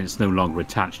realizing it's no longer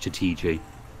attached to TJ.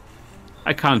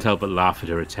 I can't help but laugh at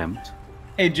her attempt.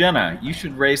 Hey, Jenna, you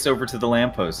should race over to the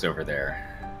lamppost over there.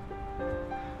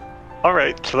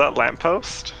 Alright, to that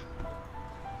lamppost.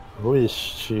 Who is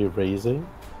she raising?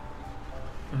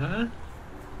 Huh?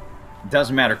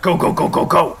 Doesn't matter. Go, go, go, go,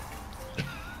 go!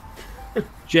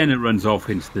 Jenna runs off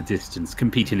into the distance,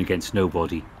 competing against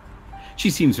nobody. She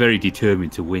seems very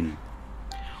determined to win.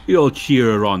 We all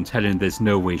cheer her on, telling her there's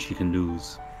no way she can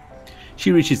lose.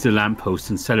 She reaches the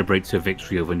lamppost and celebrates her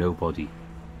victory over nobody.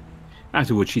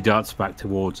 Afterwards, she darts back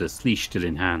towards us, leash still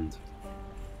in hand.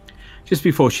 Just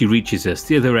before she reaches us,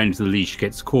 the other end of the leash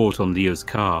gets caught on Leo's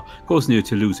car, causing her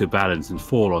to lose her balance and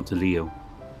fall onto Leo.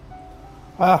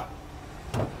 Ah!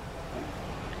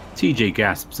 TJ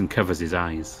gasps and covers his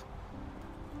eyes.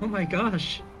 Oh my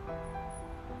gosh.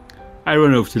 I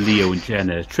run over to Leo and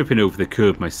Jenna, tripping over the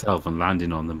curb myself and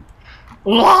landing on them.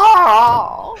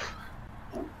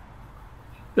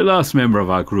 The last member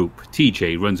of our group,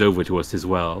 TJ, runs over to us as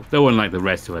well, though unlike the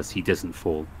rest of us, he doesn't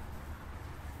fall.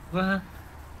 What? Are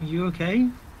you okay?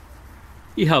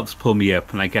 He helps pull me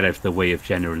up and I get out of the way of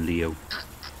Jenna and Leo.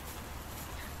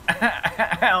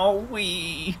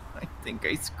 Owie! I think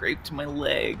I scraped my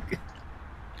leg.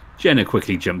 Jenna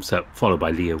quickly jumps up, followed by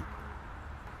Leo.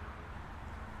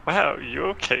 Wow, you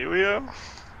okay, Leo?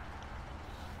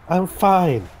 I'm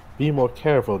fine. Be more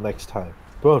careful next time.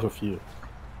 Both of you.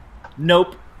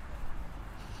 Nope.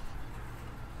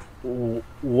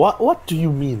 What do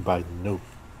you mean by nope?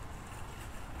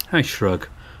 I shrug.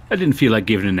 I didn't feel like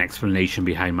giving an explanation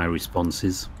behind my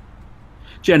responses.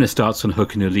 Jenna starts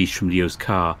unhooking her leash from Leo's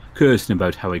car, cursing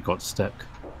about how it got stuck.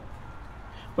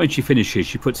 When she finishes,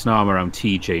 she puts an arm around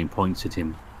TJ and points at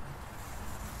him.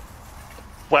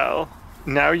 Well,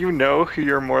 now you know who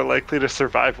you're more likely to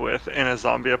survive with in a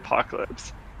zombie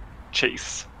apocalypse.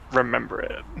 Chase, remember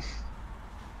it.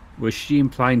 Was she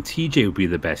implying TJ would be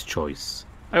the best choice?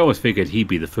 I always figured he'd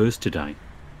be the first to die.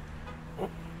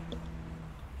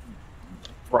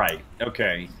 Right.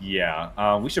 Okay.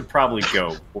 Yeah. We should probably go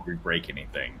before we break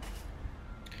anything.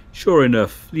 Sure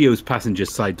enough, Leo's passenger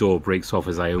side door breaks off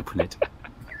as I open it.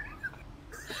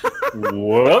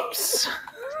 Whoops.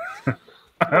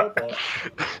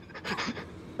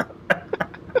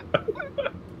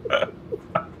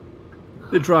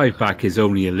 The drive back is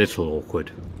only a little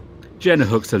awkward. Jenna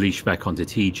hooks the leash back onto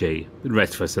TJ, the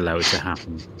rest of us allow it to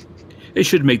happen. It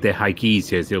should make their hike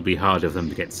easier as it'll be harder for them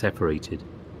to get separated.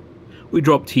 We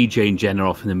drop TJ and Jenna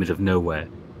off in the middle of nowhere,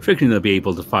 figuring they'll be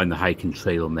able to find the hiking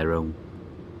trail on their own.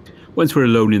 Once we're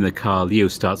alone in the car, Leo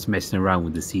starts messing around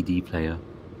with the CD player.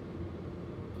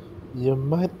 You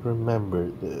might remember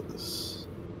this.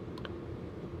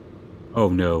 Oh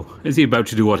no, is he about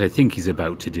to do what I think he's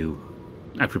about to do?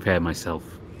 I prepare myself.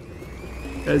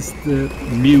 As the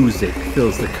music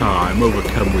fills the car, I'm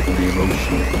overcome with my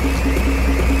emotion.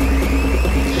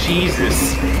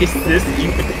 Jesus, is this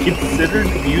even considered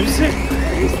music?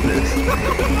 What is this?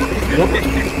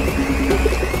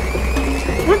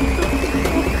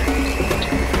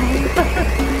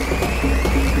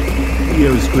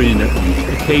 Leo's grinning at me,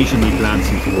 occasionally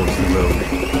glancing towards the road.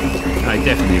 I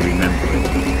definitely remember it.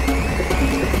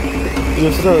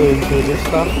 You're still into this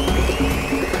stuff?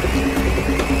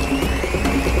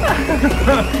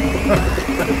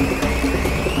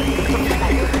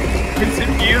 Is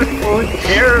it beautiful and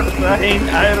terrifying?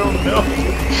 I don't know.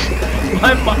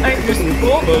 My mind is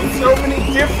full of so many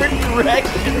different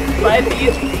directions by the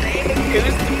insane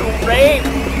acoustical rain.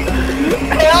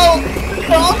 Help!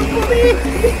 Help, please!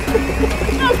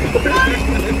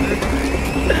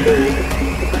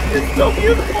 It's so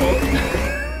beautiful.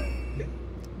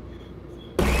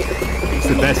 It's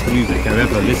the best music I've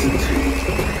ever listened to.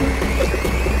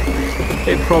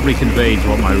 It probably conveys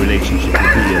what my relationship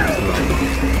with Leo is like.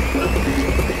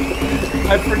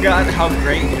 I forgot how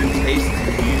great your taste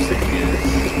in music is.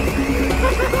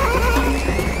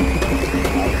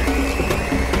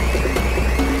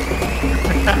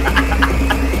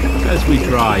 As we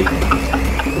drive,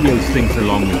 Leo sings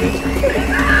along with it.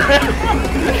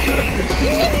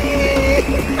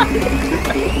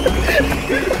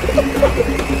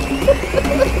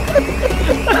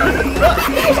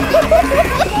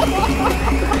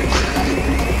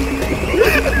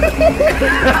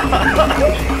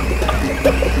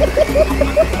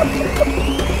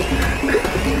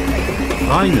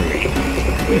 Finally,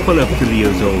 we pull up to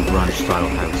Leo's old ranch-style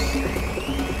house.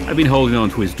 I've been holding on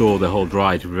to his door the whole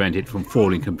drive to prevent it from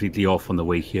falling completely off on the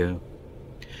way here.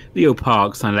 Leo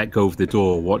parks and I let go of the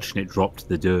door, watching it drop to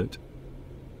the dirt.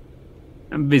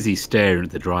 I'm busy staring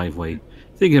at the driveway,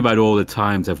 thinking about all the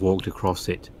times I've walked across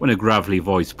it, when a gravelly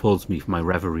voice pulls me from my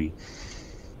reverie.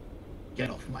 Get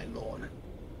off my lawn.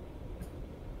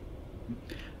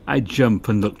 I jump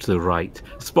and look to the right,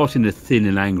 spotting a thin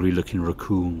and angry-looking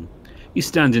raccoon. He's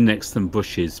standing next to some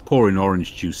bushes, pouring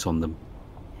orange juice on them.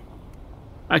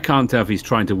 I can't tell if he's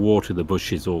trying to water the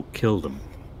bushes or kill them.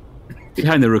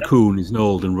 Behind the raccoon is an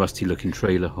old and rusty-looking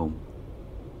trailer home.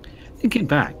 Thinking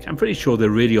back, I'm pretty sure the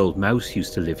really old mouse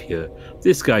used to live here.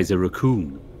 This guy's a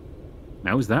raccoon.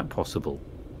 How is that possible?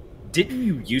 Didn't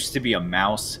you used to be a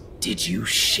mouse? Did you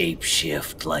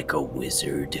shapeshift like a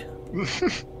wizard?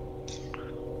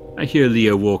 I hear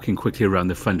Leo walking quickly around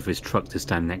the front of his truck to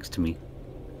stand next to me.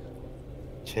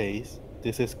 Chase,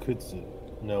 this is Kudzu.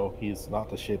 No, he's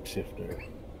not a shapeshifter.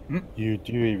 Hmm? You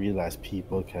do realize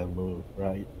people can move,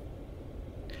 right?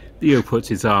 Leo puts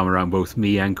his arm around both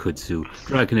me and Kudzu,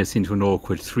 dragging us into an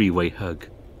awkward three-way hug.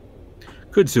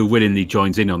 Kudzu willingly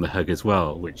joins in on the hug as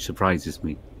well, which surprises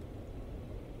me.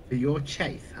 For your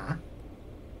Chase, huh?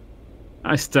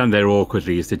 I stand there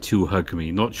awkwardly as the two hug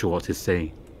me, not sure what to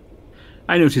say.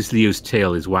 I notice Leo's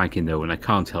tail is wagging though, and I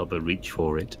can't help but reach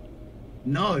for it.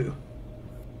 No.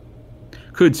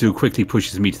 Kudzu quickly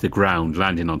pushes me to the ground,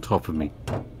 landing on top of me.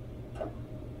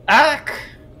 Ack!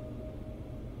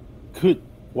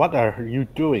 What are you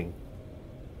doing?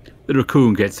 The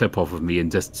raccoon gets up off of me and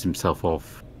dusts himself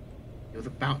off. He was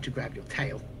about to grab your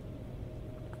tail.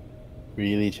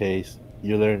 Really, Chase?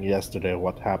 You learned yesterday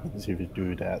what happens if you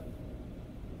do that.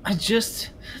 I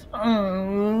just...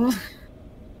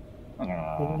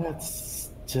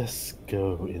 Let's just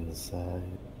go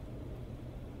inside.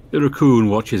 The raccoon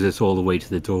watches us all the way to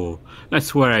the door. I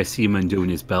swear I see him undoing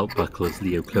his belt buckle as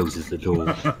Leo closes the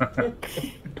door.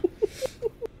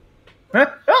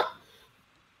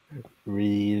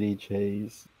 Really,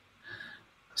 Chase?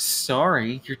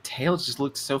 Sorry, your tail just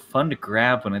looks so fun to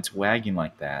grab when it's wagging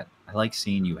like that. I like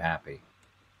seeing you happy.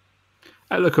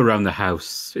 I look around the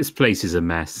house. This place is a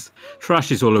mess.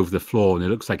 Trash is all over the floor and it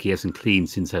looks like he hasn't cleaned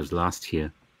since I was last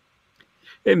here.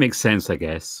 It makes sense, I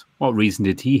guess. What reason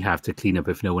did he have to clean up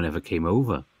if no one ever came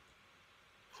over?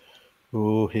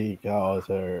 Oh, he got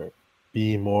her.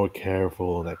 Be more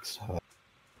careful next time.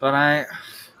 But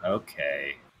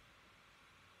okay.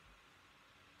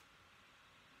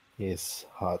 It's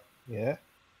hot, yeah?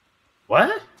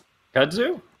 What?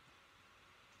 Kudzu?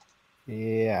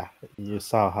 Yeah, you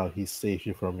saw how he saved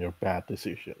you from your bad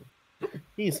decision.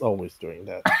 He's always doing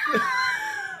that.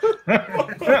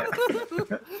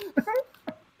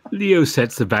 Leo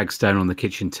sets the bags down on the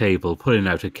kitchen table, pulling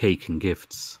out a cake and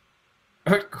gifts.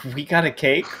 We got a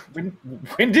cake?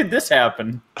 When did this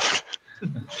happen?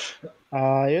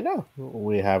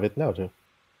 We have it now too.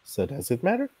 So does it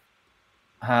matter?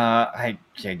 I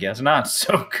guess not.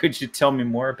 So could you tell me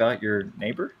more about your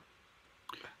neighbor?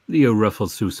 Leo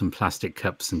ruffles through some plastic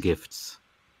cups and gifts.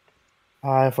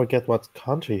 I forget what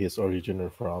country he's originally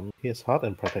from. He's hot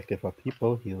and protective of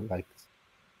people he likes.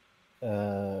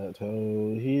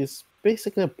 So he's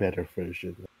basically a better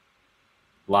version.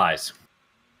 Lies.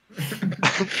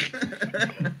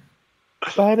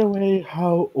 By the way,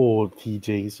 how old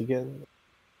TJ is again?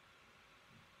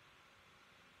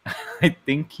 I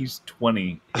think he's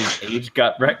 20. His age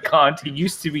got retconned. He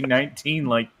used to be 19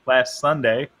 like last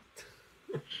Sunday.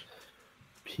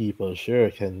 People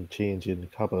sure can change in a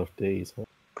couple of days. Huh?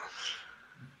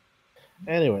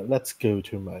 Anyway, let's go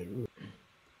to my room.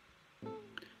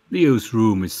 Leo's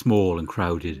room is small and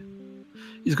crowded.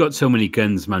 He's got so many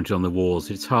guns mounted on the walls,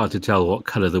 it's hard to tell what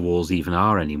colour the walls even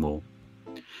are anymore.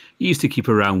 He used to keep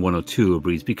around one or two, but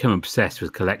he's become obsessed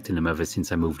with collecting them ever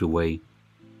since I moved away.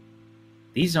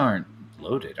 These aren't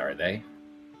loaded, are they?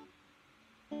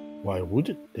 Why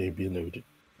would they be loaded?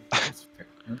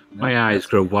 My eyes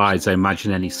grow wide as I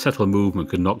imagine any subtle movement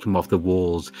could knock them off the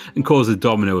walls and cause a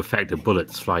domino effect of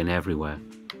bullets flying everywhere.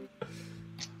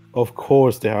 Of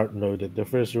course they aren't loaded. The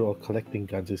first rule of collecting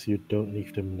guns is you don't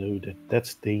leave them loaded.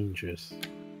 That's dangerous.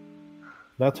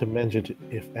 Not to mention,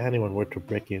 if anyone were to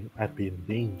break in, I'd be in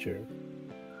danger.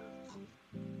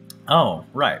 Oh,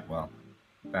 right. Well,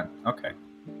 okay.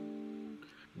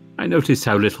 I noticed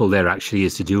how little there actually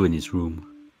is to do in his room.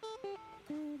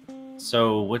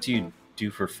 So, what do you do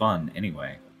for fun,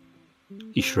 anyway?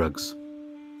 He shrugs.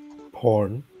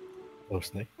 Porn,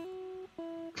 mostly.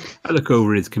 I look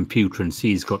over his computer and see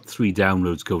he's got 3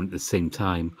 downloads going at the same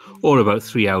time, all about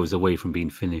 3 hours away from being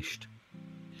finished.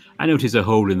 I notice a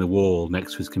hole in the wall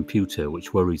next to his computer,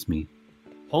 which worries me.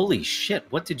 Holy shit,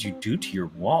 what did you do to your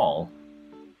wall?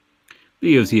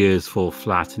 Leo's ears fall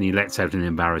flat and he lets out an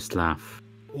embarrassed laugh.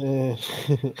 Yeah,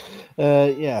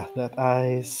 that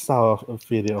I saw a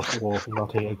video of Wolf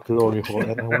knotting a glory hole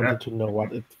and I wanted to know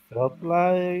what it felt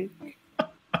like.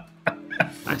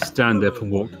 I stand up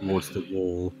and walk towards the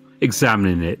wall,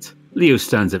 examining it. Leo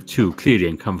stands up too, clearly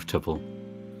uncomfortable.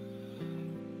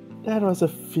 That was a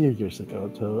few years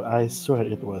ago, though. I swear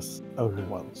it was only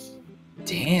once.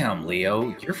 Damn,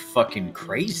 Leo, you're fucking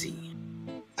crazy.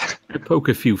 I poke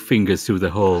a few fingers through the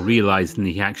hole, realizing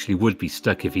he actually would be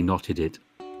stuck if he knotted it.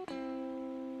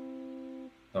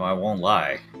 Though I won't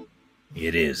lie,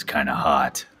 it is kind of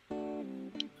hot.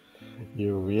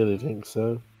 You really think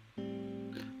so?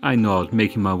 I nod,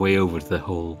 making my way over to the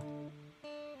hole.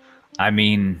 I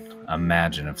mean,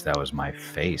 imagine if that was my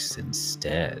face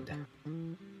instead.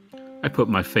 I put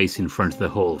my face in front of the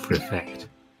hole for effect.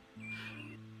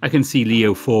 I can see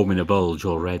Leo forming a bulge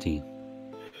already.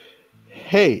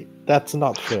 Hey, that's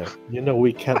not fair. You know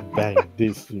we can't bang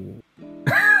this soon.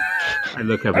 I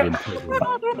look up at him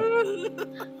puzzled.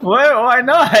 Why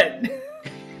not?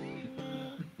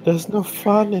 There's no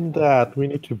fun in that. We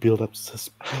need to build up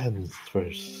suspense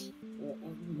first.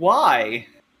 Why?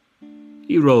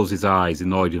 He rolls his eyes,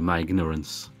 annoyed with my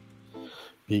ignorance.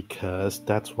 Because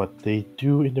that's what they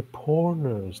do in the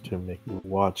pornos to make you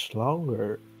watch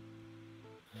longer.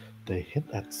 They hint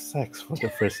at sex for the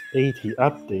first 80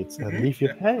 updates and leave you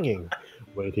hanging,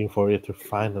 waiting for it to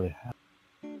finally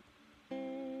happen.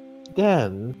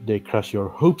 Then they crush your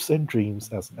hopes and dreams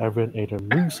as everyone either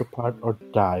moves apart or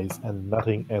dies and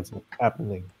nothing ends up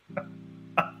happening.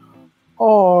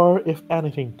 Or if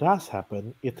anything does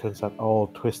happen, it turns out all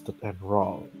twisted and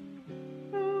wrong.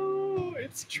 Oh,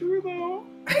 it's true though.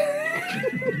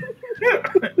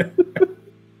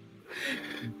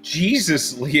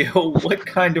 Jesus, Leo, what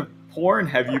kind of porn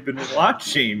have you been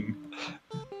watching?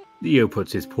 Leo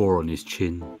puts his paw on his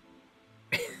chin.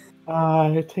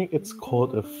 I think it's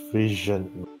called a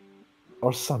vision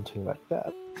or something like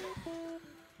that.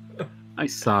 I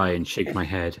sigh and shake my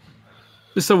head.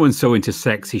 For someone so into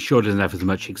sex, he sure doesn't have as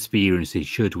much experience as he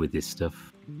should with this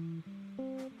stuff.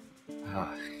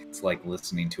 It's like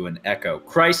listening to an echo.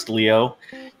 Christ, Leo,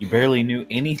 you barely knew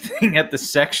anything at the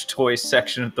sex toy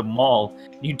section at the mall.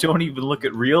 You don't even look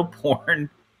at real porn.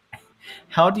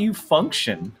 How do you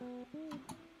function?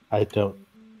 I don't.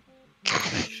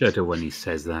 I shudder when he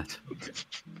says that.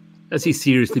 Has he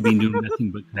seriously been doing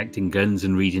nothing but collecting guns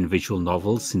and reading visual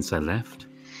novels since I left?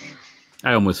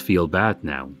 I almost feel bad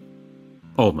now.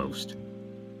 Almost.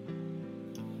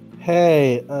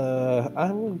 Hey,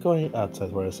 I'm going outside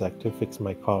for a sec to fix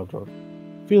my car door.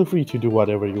 Feel free to do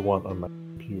whatever you want on my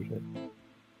computer.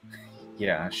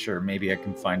 Yeah, sure, maybe I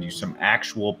can find you some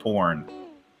actual porn.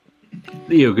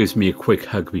 Leo gives me a quick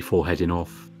hug before heading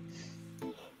off.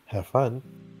 Have fun.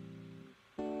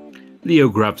 Leo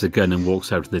grabs a gun and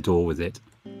walks out of the door with it.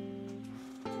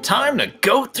 Time to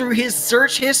go through his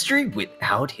search history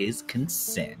without his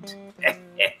consent.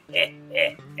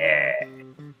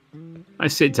 I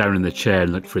sit down in the chair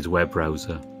and look for his web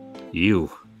browser. He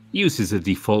uses the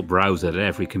default browser that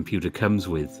every computer comes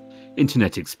with,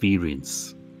 Internet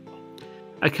Experience.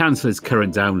 I cancel his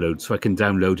current download so I can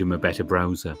download him a better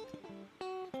browser.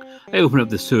 I open up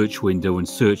the search window and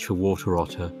search for Water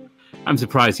Otter. I'm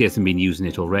surprised he hasn't been using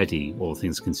it already, all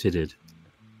things considered.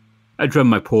 I drum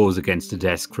my paws against the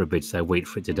desk for a bit as I wait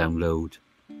for it to download.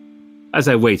 As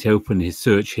I wait, I open his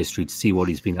search history to see what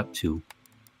he's been up to.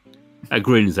 I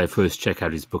grin as I first check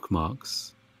out his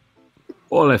bookmarks.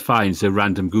 All I find is a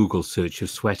random Google search of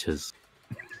sweaters.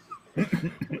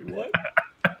 Wait, what?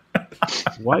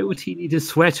 Why would he need a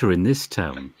sweater in this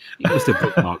town? He must have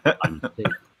bookmarked my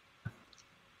mistake.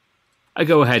 I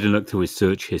go ahead and look through his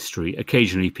search history,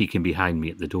 occasionally peeking behind me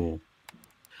at the door.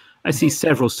 I see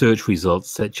several search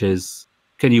results, such as,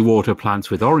 can you water plants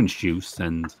with orange juice,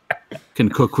 and can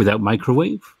cook without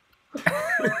microwave?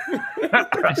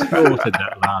 I slaughtered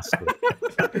that last one.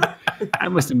 I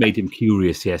must have made him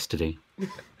curious yesterday.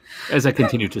 As I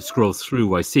continue to scroll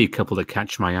through, I see a couple that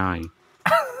catch my eye.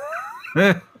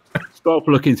 Stop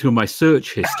looking through my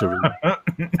search history,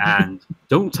 and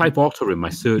don't type otter in my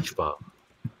search bar.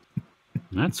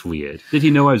 That's weird. Did he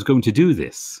know I was going to do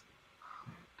this?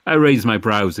 I raise my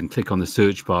brows and click on the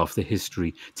search bar for the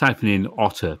history, typing in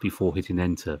otter before hitting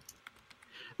enter.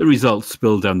 The results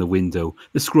spill down the window.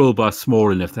 The scroll bar is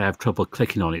small enough that I have trouble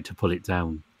clicking on it to pull it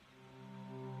down.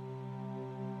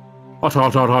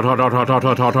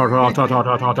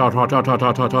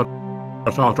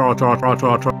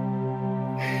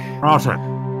 Otter.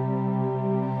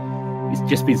 He's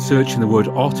just been searching the word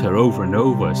otter over and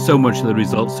over, so much that the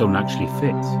results don't actually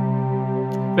fit.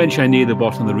 Eventually I near the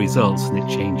bottom of the results and it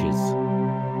changes.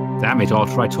 Damn it,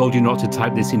 Otter, I told you not to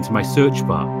type this into my search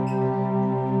bar.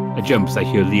 I jump as I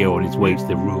hear Leo on his way to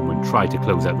the room and try to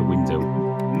close out the window.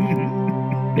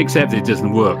 Except it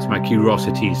doesn't work, so my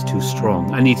curiosity is too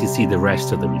strong. I need to see the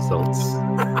rest of the results.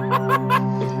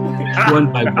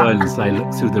 One by one, as I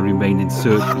look through the remaining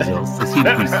search results, they seem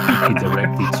to be speaking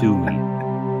directly to me.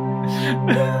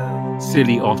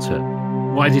 Silly Otter,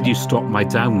 why did you stop my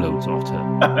downloads, Otter?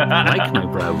 Like my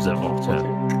browser, Otter.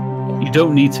 You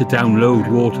don't need to download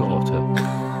water, Otter.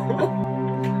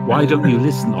 Why don't you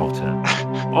listen, Otter?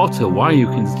 Otter, why you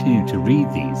continue to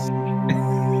read these?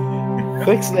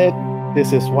 Fix it.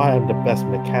 This is why I'm the best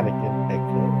mechanic in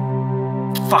Echo.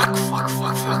 Fuck.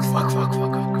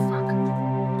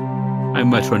 I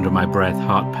mutter under my breath,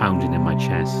 heart pounding in my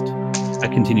chest. I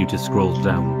continue to scroll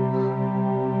down.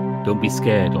 Don't be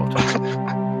scared, Otter.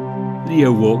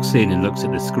 Leo walks in and looks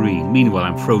at the screen. Meanwhile,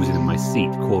 I'm frozen in my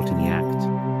seat, caught in the act.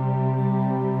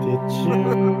 Did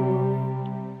you?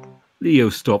 Leo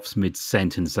stops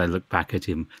mid-sentence. I look back at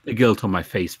him, the guilt on my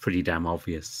face pretty damn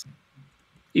obvious.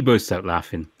 He bursts out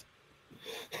laughing.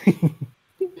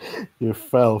 You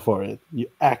fell for it. You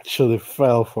actually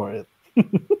fell for it.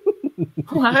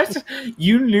 What?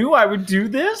 You knew I would do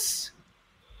this?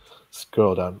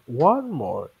 Scroll down one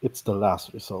more. It's the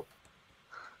last result.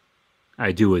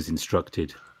 I do as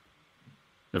instructed.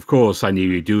 Of course, I knew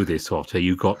you'd do this, Otter.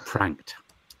 You got pranked.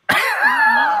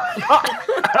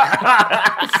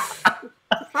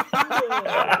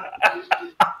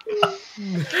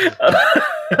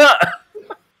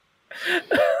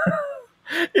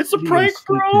 It's a prank,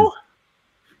 bro.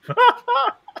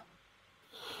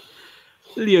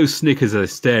 Leo snickers as I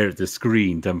stare at the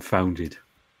screen, dumbfounded.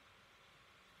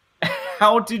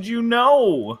 How did you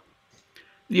know?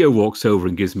 Leo walks over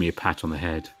and gives me a pat on the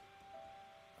head.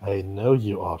 I know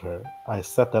you, Otter. I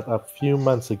set that up a few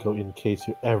months ago in case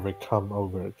you ever come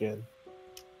over again.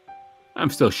 I'm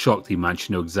still shocked he managed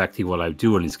to know exactly what I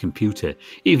do on his computer,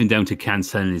 even down to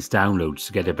cancelling his downloads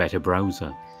to get a better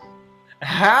browser.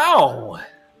 How?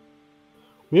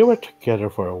 We were together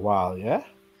for a while, yeah?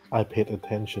 I paid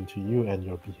attention to you and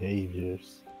your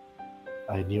behaviors.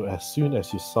 I knew as soon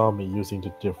as you saw me using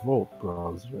the default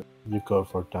browser, you go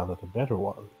for download a better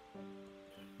one.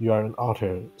 You are an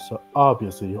otter, so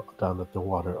obviously you download the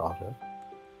water otter.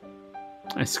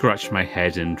 I scratched my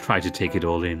head and tried to take it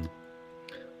all in.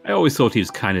 I always thought he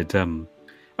was kind of dumb.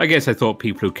 I guess I thought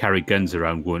people who carry guns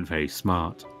around weren't very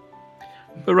smart.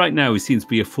 But right now he seems to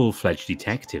be a full-fledged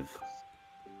detective.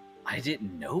 I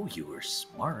didn't know you were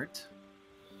smart.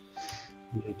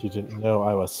 You didn't know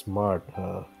I was smart,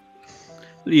 huh?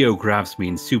 Leo grabs me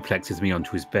and suplexes me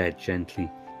onto his bed gently.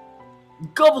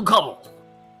 Gobble gobble!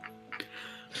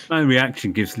 My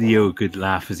reaction gives Leo a good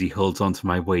laugh as he holds onto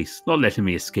my waist, not letting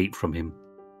me escape from him.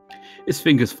 His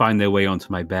fingers find their way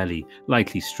onto my belly,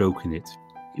 lightly stroking it.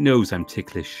 He knows I'm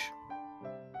ticklish.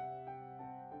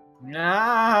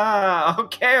 Ah,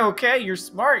 okay, you're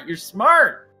smart.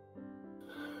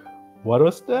 What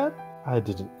was that? I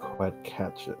didn't quite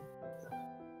catch it.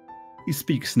 He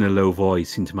speaks in a low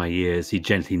voice into my ears. He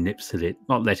gently nips at it,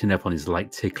 not letting up on his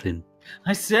light tickling.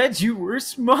 I said you were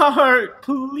smart,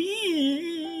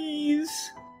 please.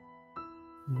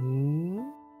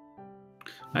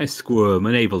 I squirm,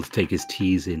 unable to take his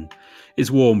tease in. His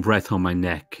warm breath on my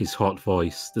neck, his hot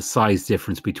voice, the size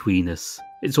difference between us.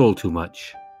 It's all too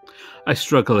much. I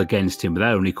struggle against him, but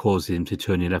that only causes him to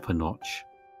turn it up a notch.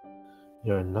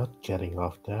 You're not getting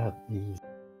off that easy.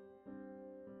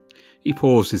 He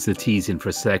pauses the teasing for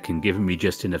a second, giving me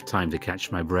just enough time to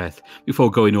catch my breath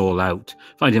before going all out,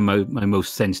 finding my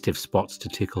most sensitive spots to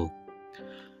tickle.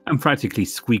 I'm practically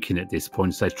squeaking at this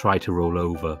point as I try to roll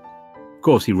over. Of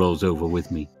course he rolls over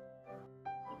with me.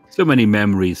 So many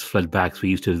memories flood back, we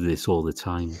used to do this all the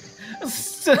time.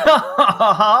 Stop!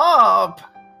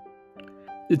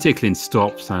 The tickling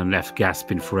stops and I'm left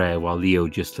gasping for air while Leo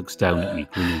just looks down at me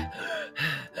grinning.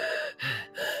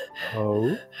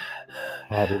 Oh?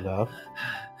 Had enough?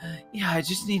 Yeah, I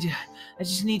just need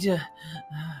to...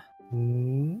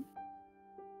 Hmm?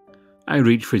 I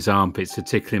reach for his armpits to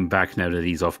tickle him back now that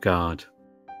he's off guard.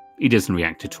 He doesn't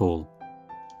react at all.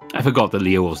 I forgot that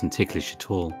Leo wasn't ticklish at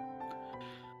all.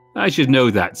 I should know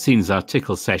that, since our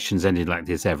tickle sessions ended like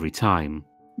this every time.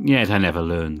 Yet I never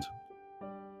learned.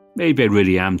 Maybe I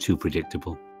really am too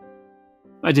predictable.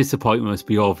 My disappointment must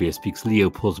be obvious because Leo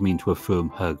pulls me into a firm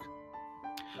hug.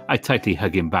 I tightly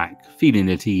hug him back, feeling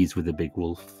at ease with the big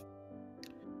wolf.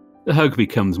 The hug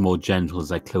becomes more gentle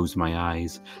as I close my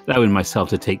eyes, allowing myself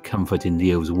to take comfort in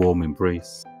Leo's warm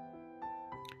embrace.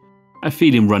 I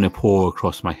feel him run a paw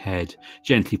across my head,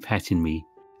 gently petting me.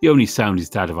 The only sound is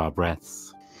that of our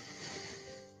breaths.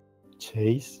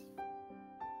 Chase?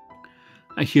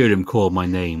 I hear him call my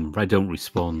name, but I don't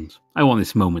respond. I want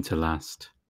this moment to last.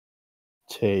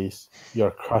 Chase,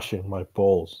 you're crushing my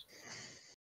balls.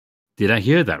 Did I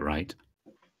hear that right?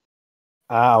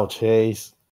 Ow,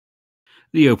 Chase.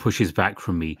 Leo pushes back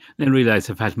from me, then realizes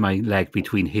I've had my leg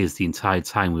between his the entire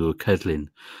time we were cuddling.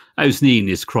 I was kneeing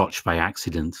his crotch by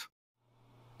accident.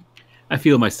 I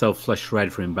feel myself flush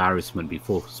red for embarrassment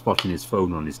before spotting his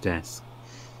phone on his desk.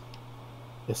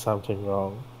 Is something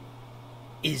wrong?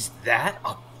 Is that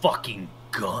a fucking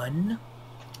gun?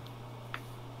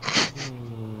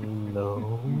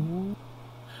 No.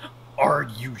 Are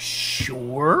you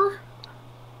sure?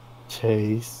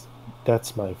 Chase,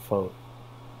 that's my phone.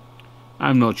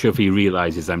 I'm not sure if he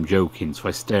realizes I'm joking, so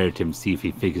I stare at him to see if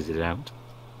he figures it out.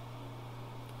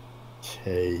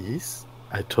 Chase,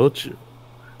 I told you.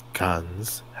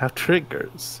 Guns have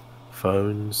triggers.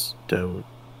 Phones don't.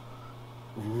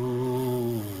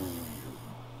 Ooh.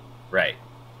 Right.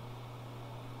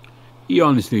 He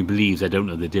honestly believes I don't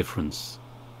know the difference.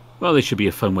 Well, this should be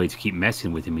a fun way to keep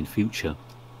messing with him in future.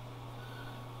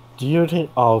 Do you think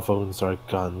all phones are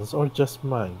guns or just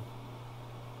mine?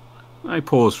 I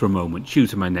pause for a moment,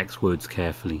 choosing my next words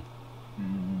carefully.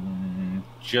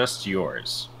 Just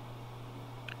yours.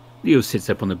 Leo sits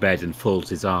up on the bed and folds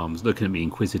his arms, looking at me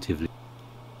inquisitively.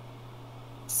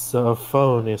 So a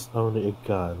phone is only a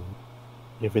gun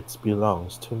if it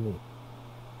belongs to me.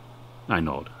 I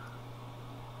nod.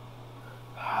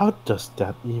 How does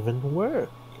that even work?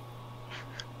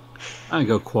 I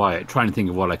go quiet, trying to think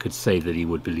of what I could say that he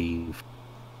would believe.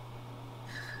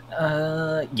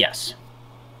 Yes.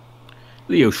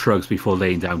 Leo shrugs before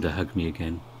laying down to hug me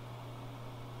again.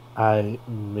 I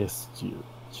missed you,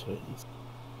 Chase.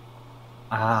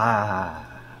 Ah.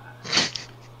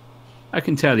 I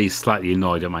can tell he's slightly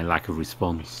annoyed at my lack of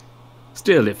response.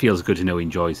 Still, it feels good to know he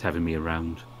enjoys having me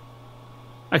around.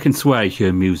 I can swear I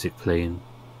hear music playing.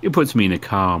 It puts me in a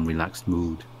calm, relaxed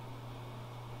mood.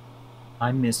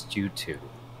 I missed you too.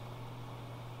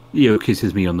 Leo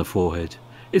kisses me on the forehead.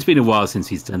 It's been a while since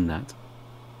he's done that.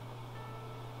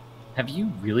 Have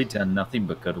you really done nothing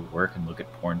but go to work and look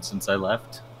at porn since I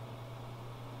left?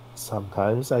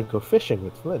 Sometimes I go fishing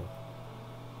with Flynn.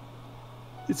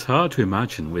 It's hard to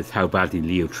imagine with how badly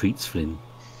Leo treats Flynn.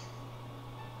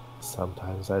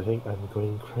 Sometimes I think I'm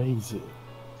going crazy.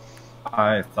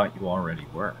 I thought you already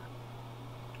were.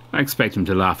 I expect him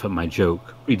to laugh at my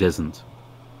joke, but he doesn't.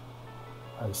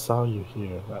 I saw you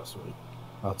here last week,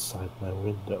 outside my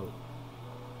window.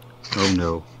 Oh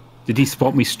no. Did he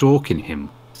spot me stalking him?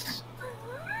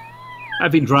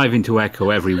 I've been driving to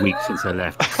Echo every week since I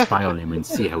left to spy on him and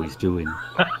see how he's doing.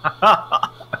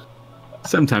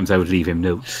 Sometimes I would leave him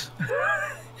notes.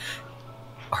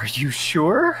 Are you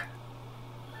sure?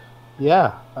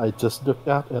 Yeah, I just looked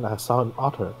out and I saw an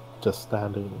otter just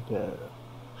standing there.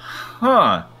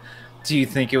 Huh. Do you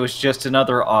think it was just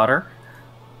another otter?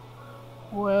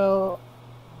 Well,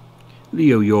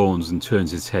 Leo yawns and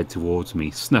turns his head towards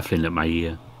me, snuffling at my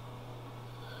ear.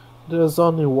 there's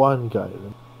only one guy.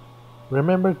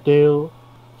 Remember Dale?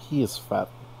 He is fat.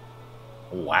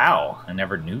 Wow, I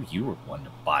never knew you were one to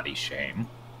body shame.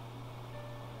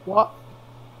 What?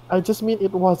 I just mean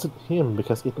it wasn't him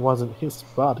because it wasn't his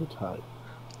body type.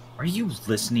 Are you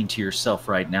listening to yourself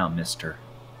right now, mister?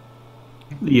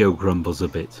 Leo grumbles a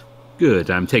bit. Good,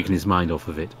 I'm taking his mind off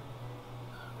of it.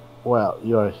 Well,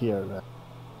 you're here now.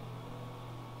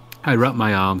 I wrap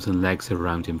my arms and legs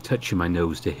around him, touching my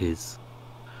nose to his.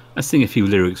 I sing a few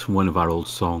lyrics from one of our old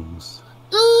songs.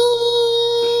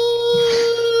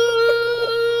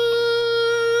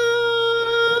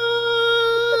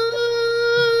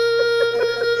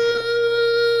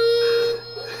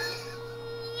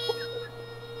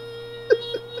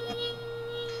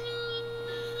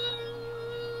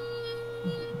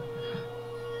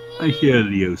 I hear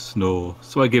Leo snore,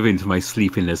 so I give in to my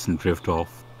sleepiness and drift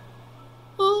off.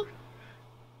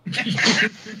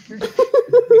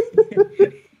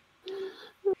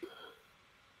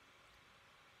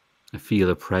 I feel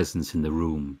a presence in the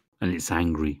room, and it's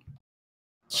angry.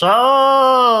 Chase!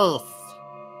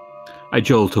 I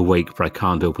jolt awake, but I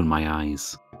can't open my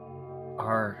eyes.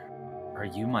 Are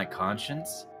you my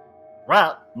conscience?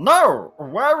 What? No!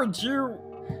 Why would you?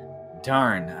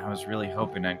 Darn, I was really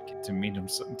hoping I'd get to meet him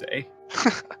someday.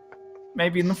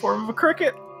 Maybe in the form of a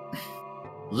cricket.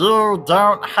 You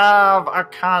don't have a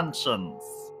conscience.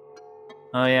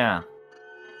 Oh yeah.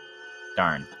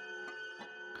 Darn.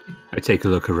 I take a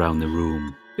look around the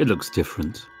room. It looks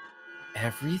different.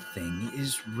 Everything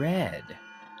is red.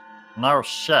 No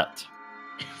shit.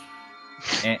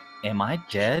 Am I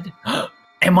dead?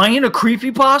 Am I in a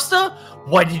creepypasta?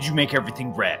 Why did you make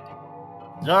everything red?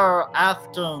 You're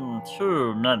asking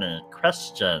too many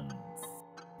questions.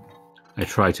 I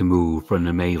try to move, but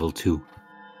I'm able to.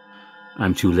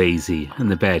 I'm too lazy, and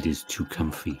the bed is too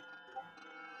comfy.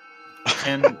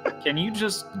 Can you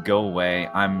just go away?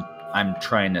 I'm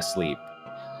trying to sleep.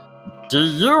 Do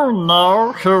you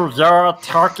know who you're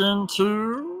talking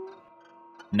to?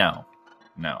 No,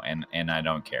 and I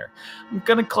don't care. I'm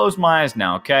gonna close my eyes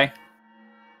now, okay?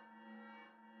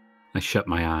 I shut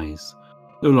my eyes,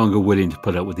 no longer willing to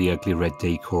put up with the ugly red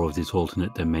decor of this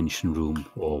alternate dimension room,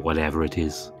 or whatever it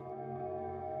is.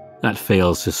 That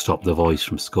fails to stop the voice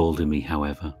from scolding me,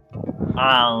 however.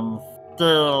 I'm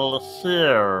still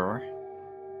here.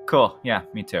 Cool, yeah,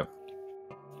 me too.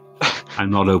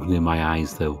 I'm not opening my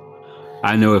eyes, though.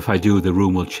 I know if I do, the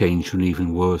room will change to an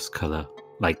even worse color,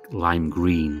 like lime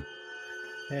green.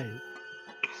 Hey.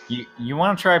 You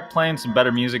want to try playing some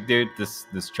better music, dude?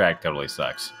 This track totally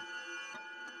sucks.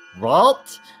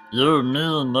 What? You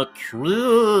mean the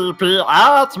creepy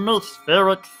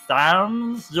atmospheric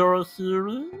sounds you're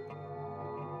hearing?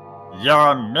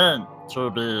 You're meant to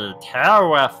be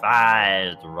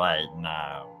terrified right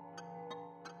now.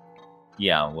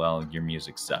 Yeah, well, your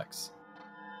music sucks.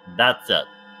 That's it.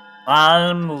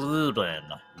 I'm leaving.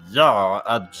 You're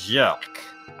a jerk.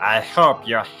 I hope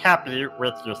you're happy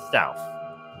with yourself.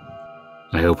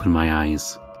 I open my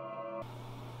eyes.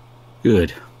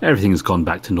 Good. Everything's gone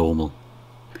back to normal.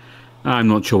 I'm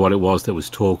not sure what it was that was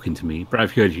talking to me, but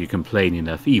I've heard if you complain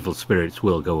enough, evil spirits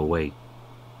will go away.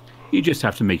 You just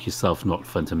have to make yourself not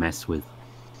fun to mess with.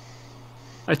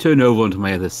 I turn over onto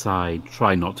my other side,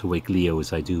 try not to wake Leo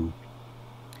as I do.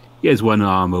 He has one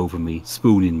arm over me,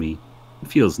 spooning me. It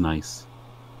feels nice.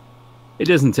 It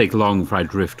doesn't take long for I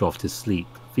drift off to sleep,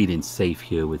 feeling safe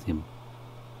here with him.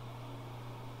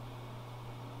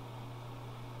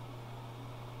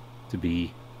 To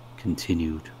be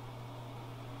continued.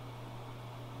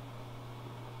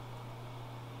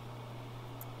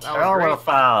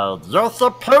 Terrified. You're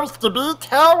supposed to be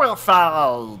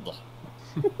terrified.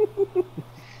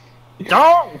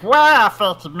 Don't laugh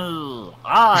at me.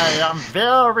 I am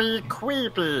very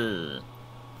creepy.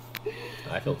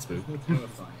 I felt spooked. So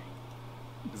terrifying.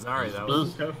 Xari, that So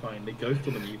was terrifying. They go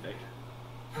for the music.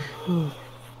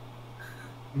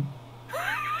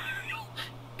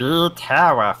 Be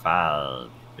terrified.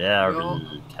 Very Well-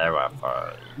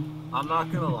 terrified. I'm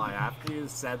not gonna lie, after you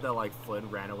said that like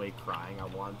Flynn ran away crying, I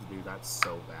wanted to do that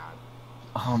so bad.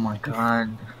 Oh my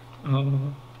god.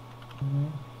 Oh.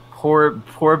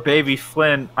 Poor baby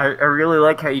Flynn. I really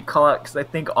like how you call it, because I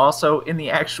think also in the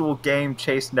actual game,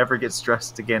 Chase never gets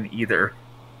dressed again either.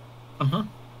 Uh-huh.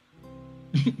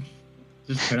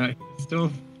 Just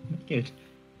still naked.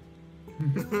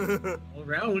 All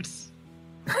routes.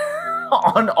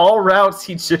 On all routes,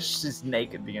 he just is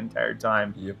naked the entire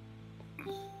time. Yep.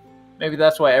 Maybe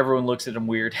that's why everyone looks at him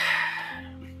weird.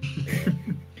 I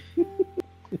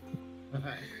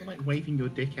feel like waving your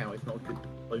dick out is not good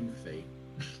diplomacy.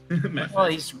 Well,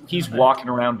 he's walking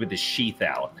around with his sheath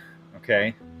out.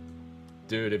 Okay.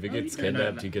 Dude, if he Oh, gets you don't know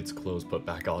kidnapped, that. he gets clothes put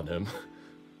back on him.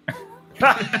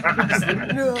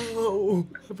 I No!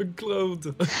 I've been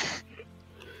clothed.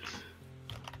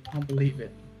 can't believe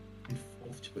it. I'm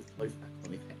forced to put clothes back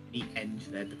on if any end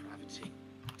to their depravity.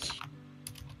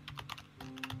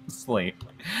 Sleep.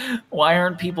 Why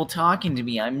aren't people talking to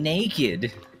me? I'm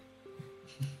naked.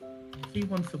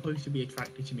 Everyone's supposed to be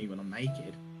attracted to me when I'm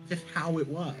naked. It's just how it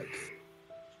works.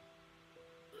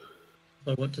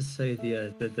 I want to say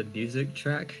the music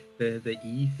track, the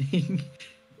E thing.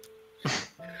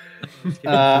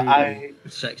 I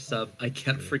Checked stuff. I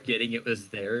kept forgetting it was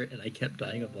there, and I kept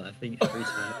dying of laughing every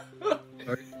time.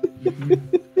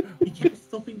 He kept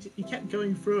stopping. He kept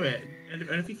going through it, and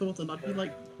if he thought, and I'd be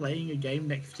like playing a game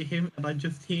next to him, and I'd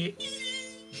just hear.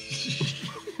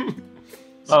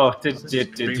 Oh, did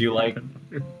you like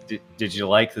did you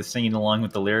like the singing along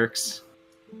with the lyrics?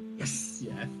 Yes,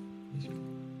 yeah.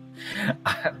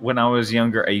 When I was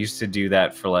younger, I used to do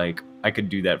that for I could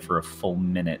do that for a full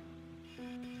minute.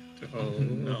 Oh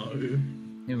no.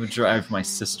 It would drive my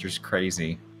sisters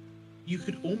crazy. You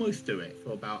could almost do it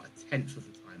for about 1/10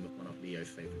 of the time of one of Leo's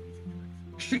favorite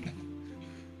music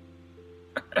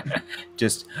tracks.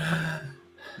 Just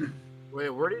Wait,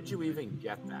 where did you even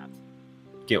get that?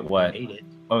 get what? Made it.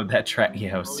 Oh, that track.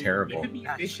 Yeah, it was terrible. Even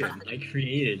musician, I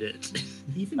created it.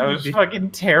 even That was musician-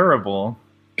 fucking terrible.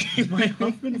 My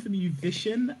husband's a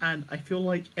musician, and I feel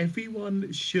like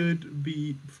everyone should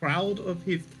be proud of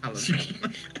his talent.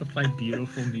 Of my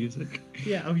beautiful music.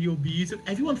 Yeah, of your music.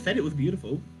 Everyone said it was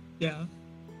beautiful. Yeah.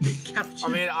 It captured. I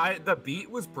mean, the beat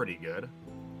was pretty good.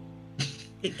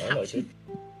 it I like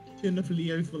captured of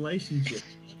Leo's relationship.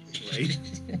 Right?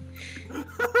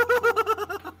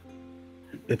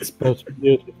 it's both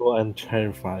beautiful and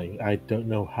terrifying. I don't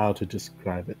know how to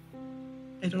describe it.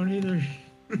 I don't either.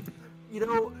 You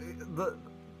know, the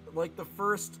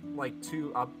first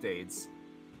 2 updates,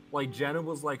 Jenna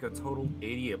was like a total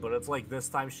idiot, but it's like this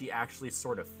time she actually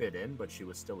sort of fit in, but she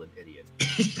was still an idiot.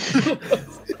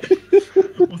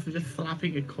 Also, just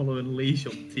slapping a collar and leash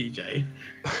on TJ.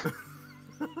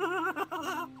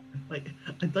 I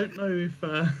don't know if.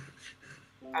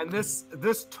 And this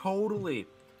totally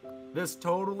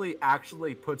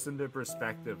actually puts into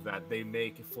perspective that they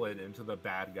make Flynn into the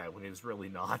bad guy when he's really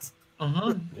not.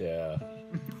 Uh-huh. Yeah.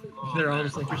 They're all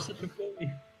just like, you're such a bully.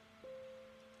 I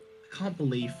can't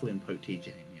believe Flynn poked TJ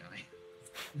in the eye.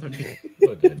 Don't you-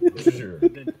 But then, sure.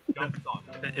 Jumped on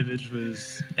him. The image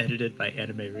was edited by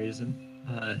Anime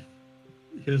Reason.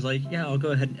 He was like, yeah, I'll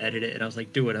go ahead and edit it. And I was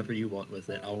like, do whatever you want with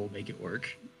it. I will make it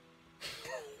work.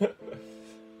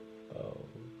 Oh.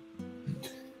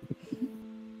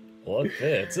 Well, it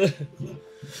fits.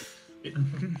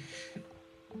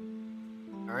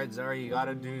 Alright, Xari, you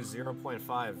gotta do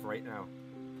 0.5 right now.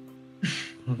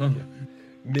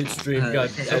 Midstream got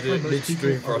so far edited most midstream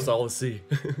people for us all to see.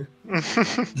 I So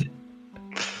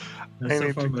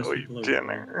need far, to most go eat people are-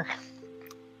 dinner.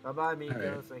 Bye-bye, Miko.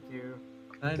 Alright. Thank you.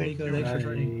 Hi, Thank Miko. you. Thanks for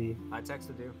joining. I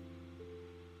texted you.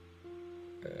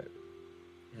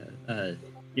 Yeah,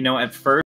 You know, at first.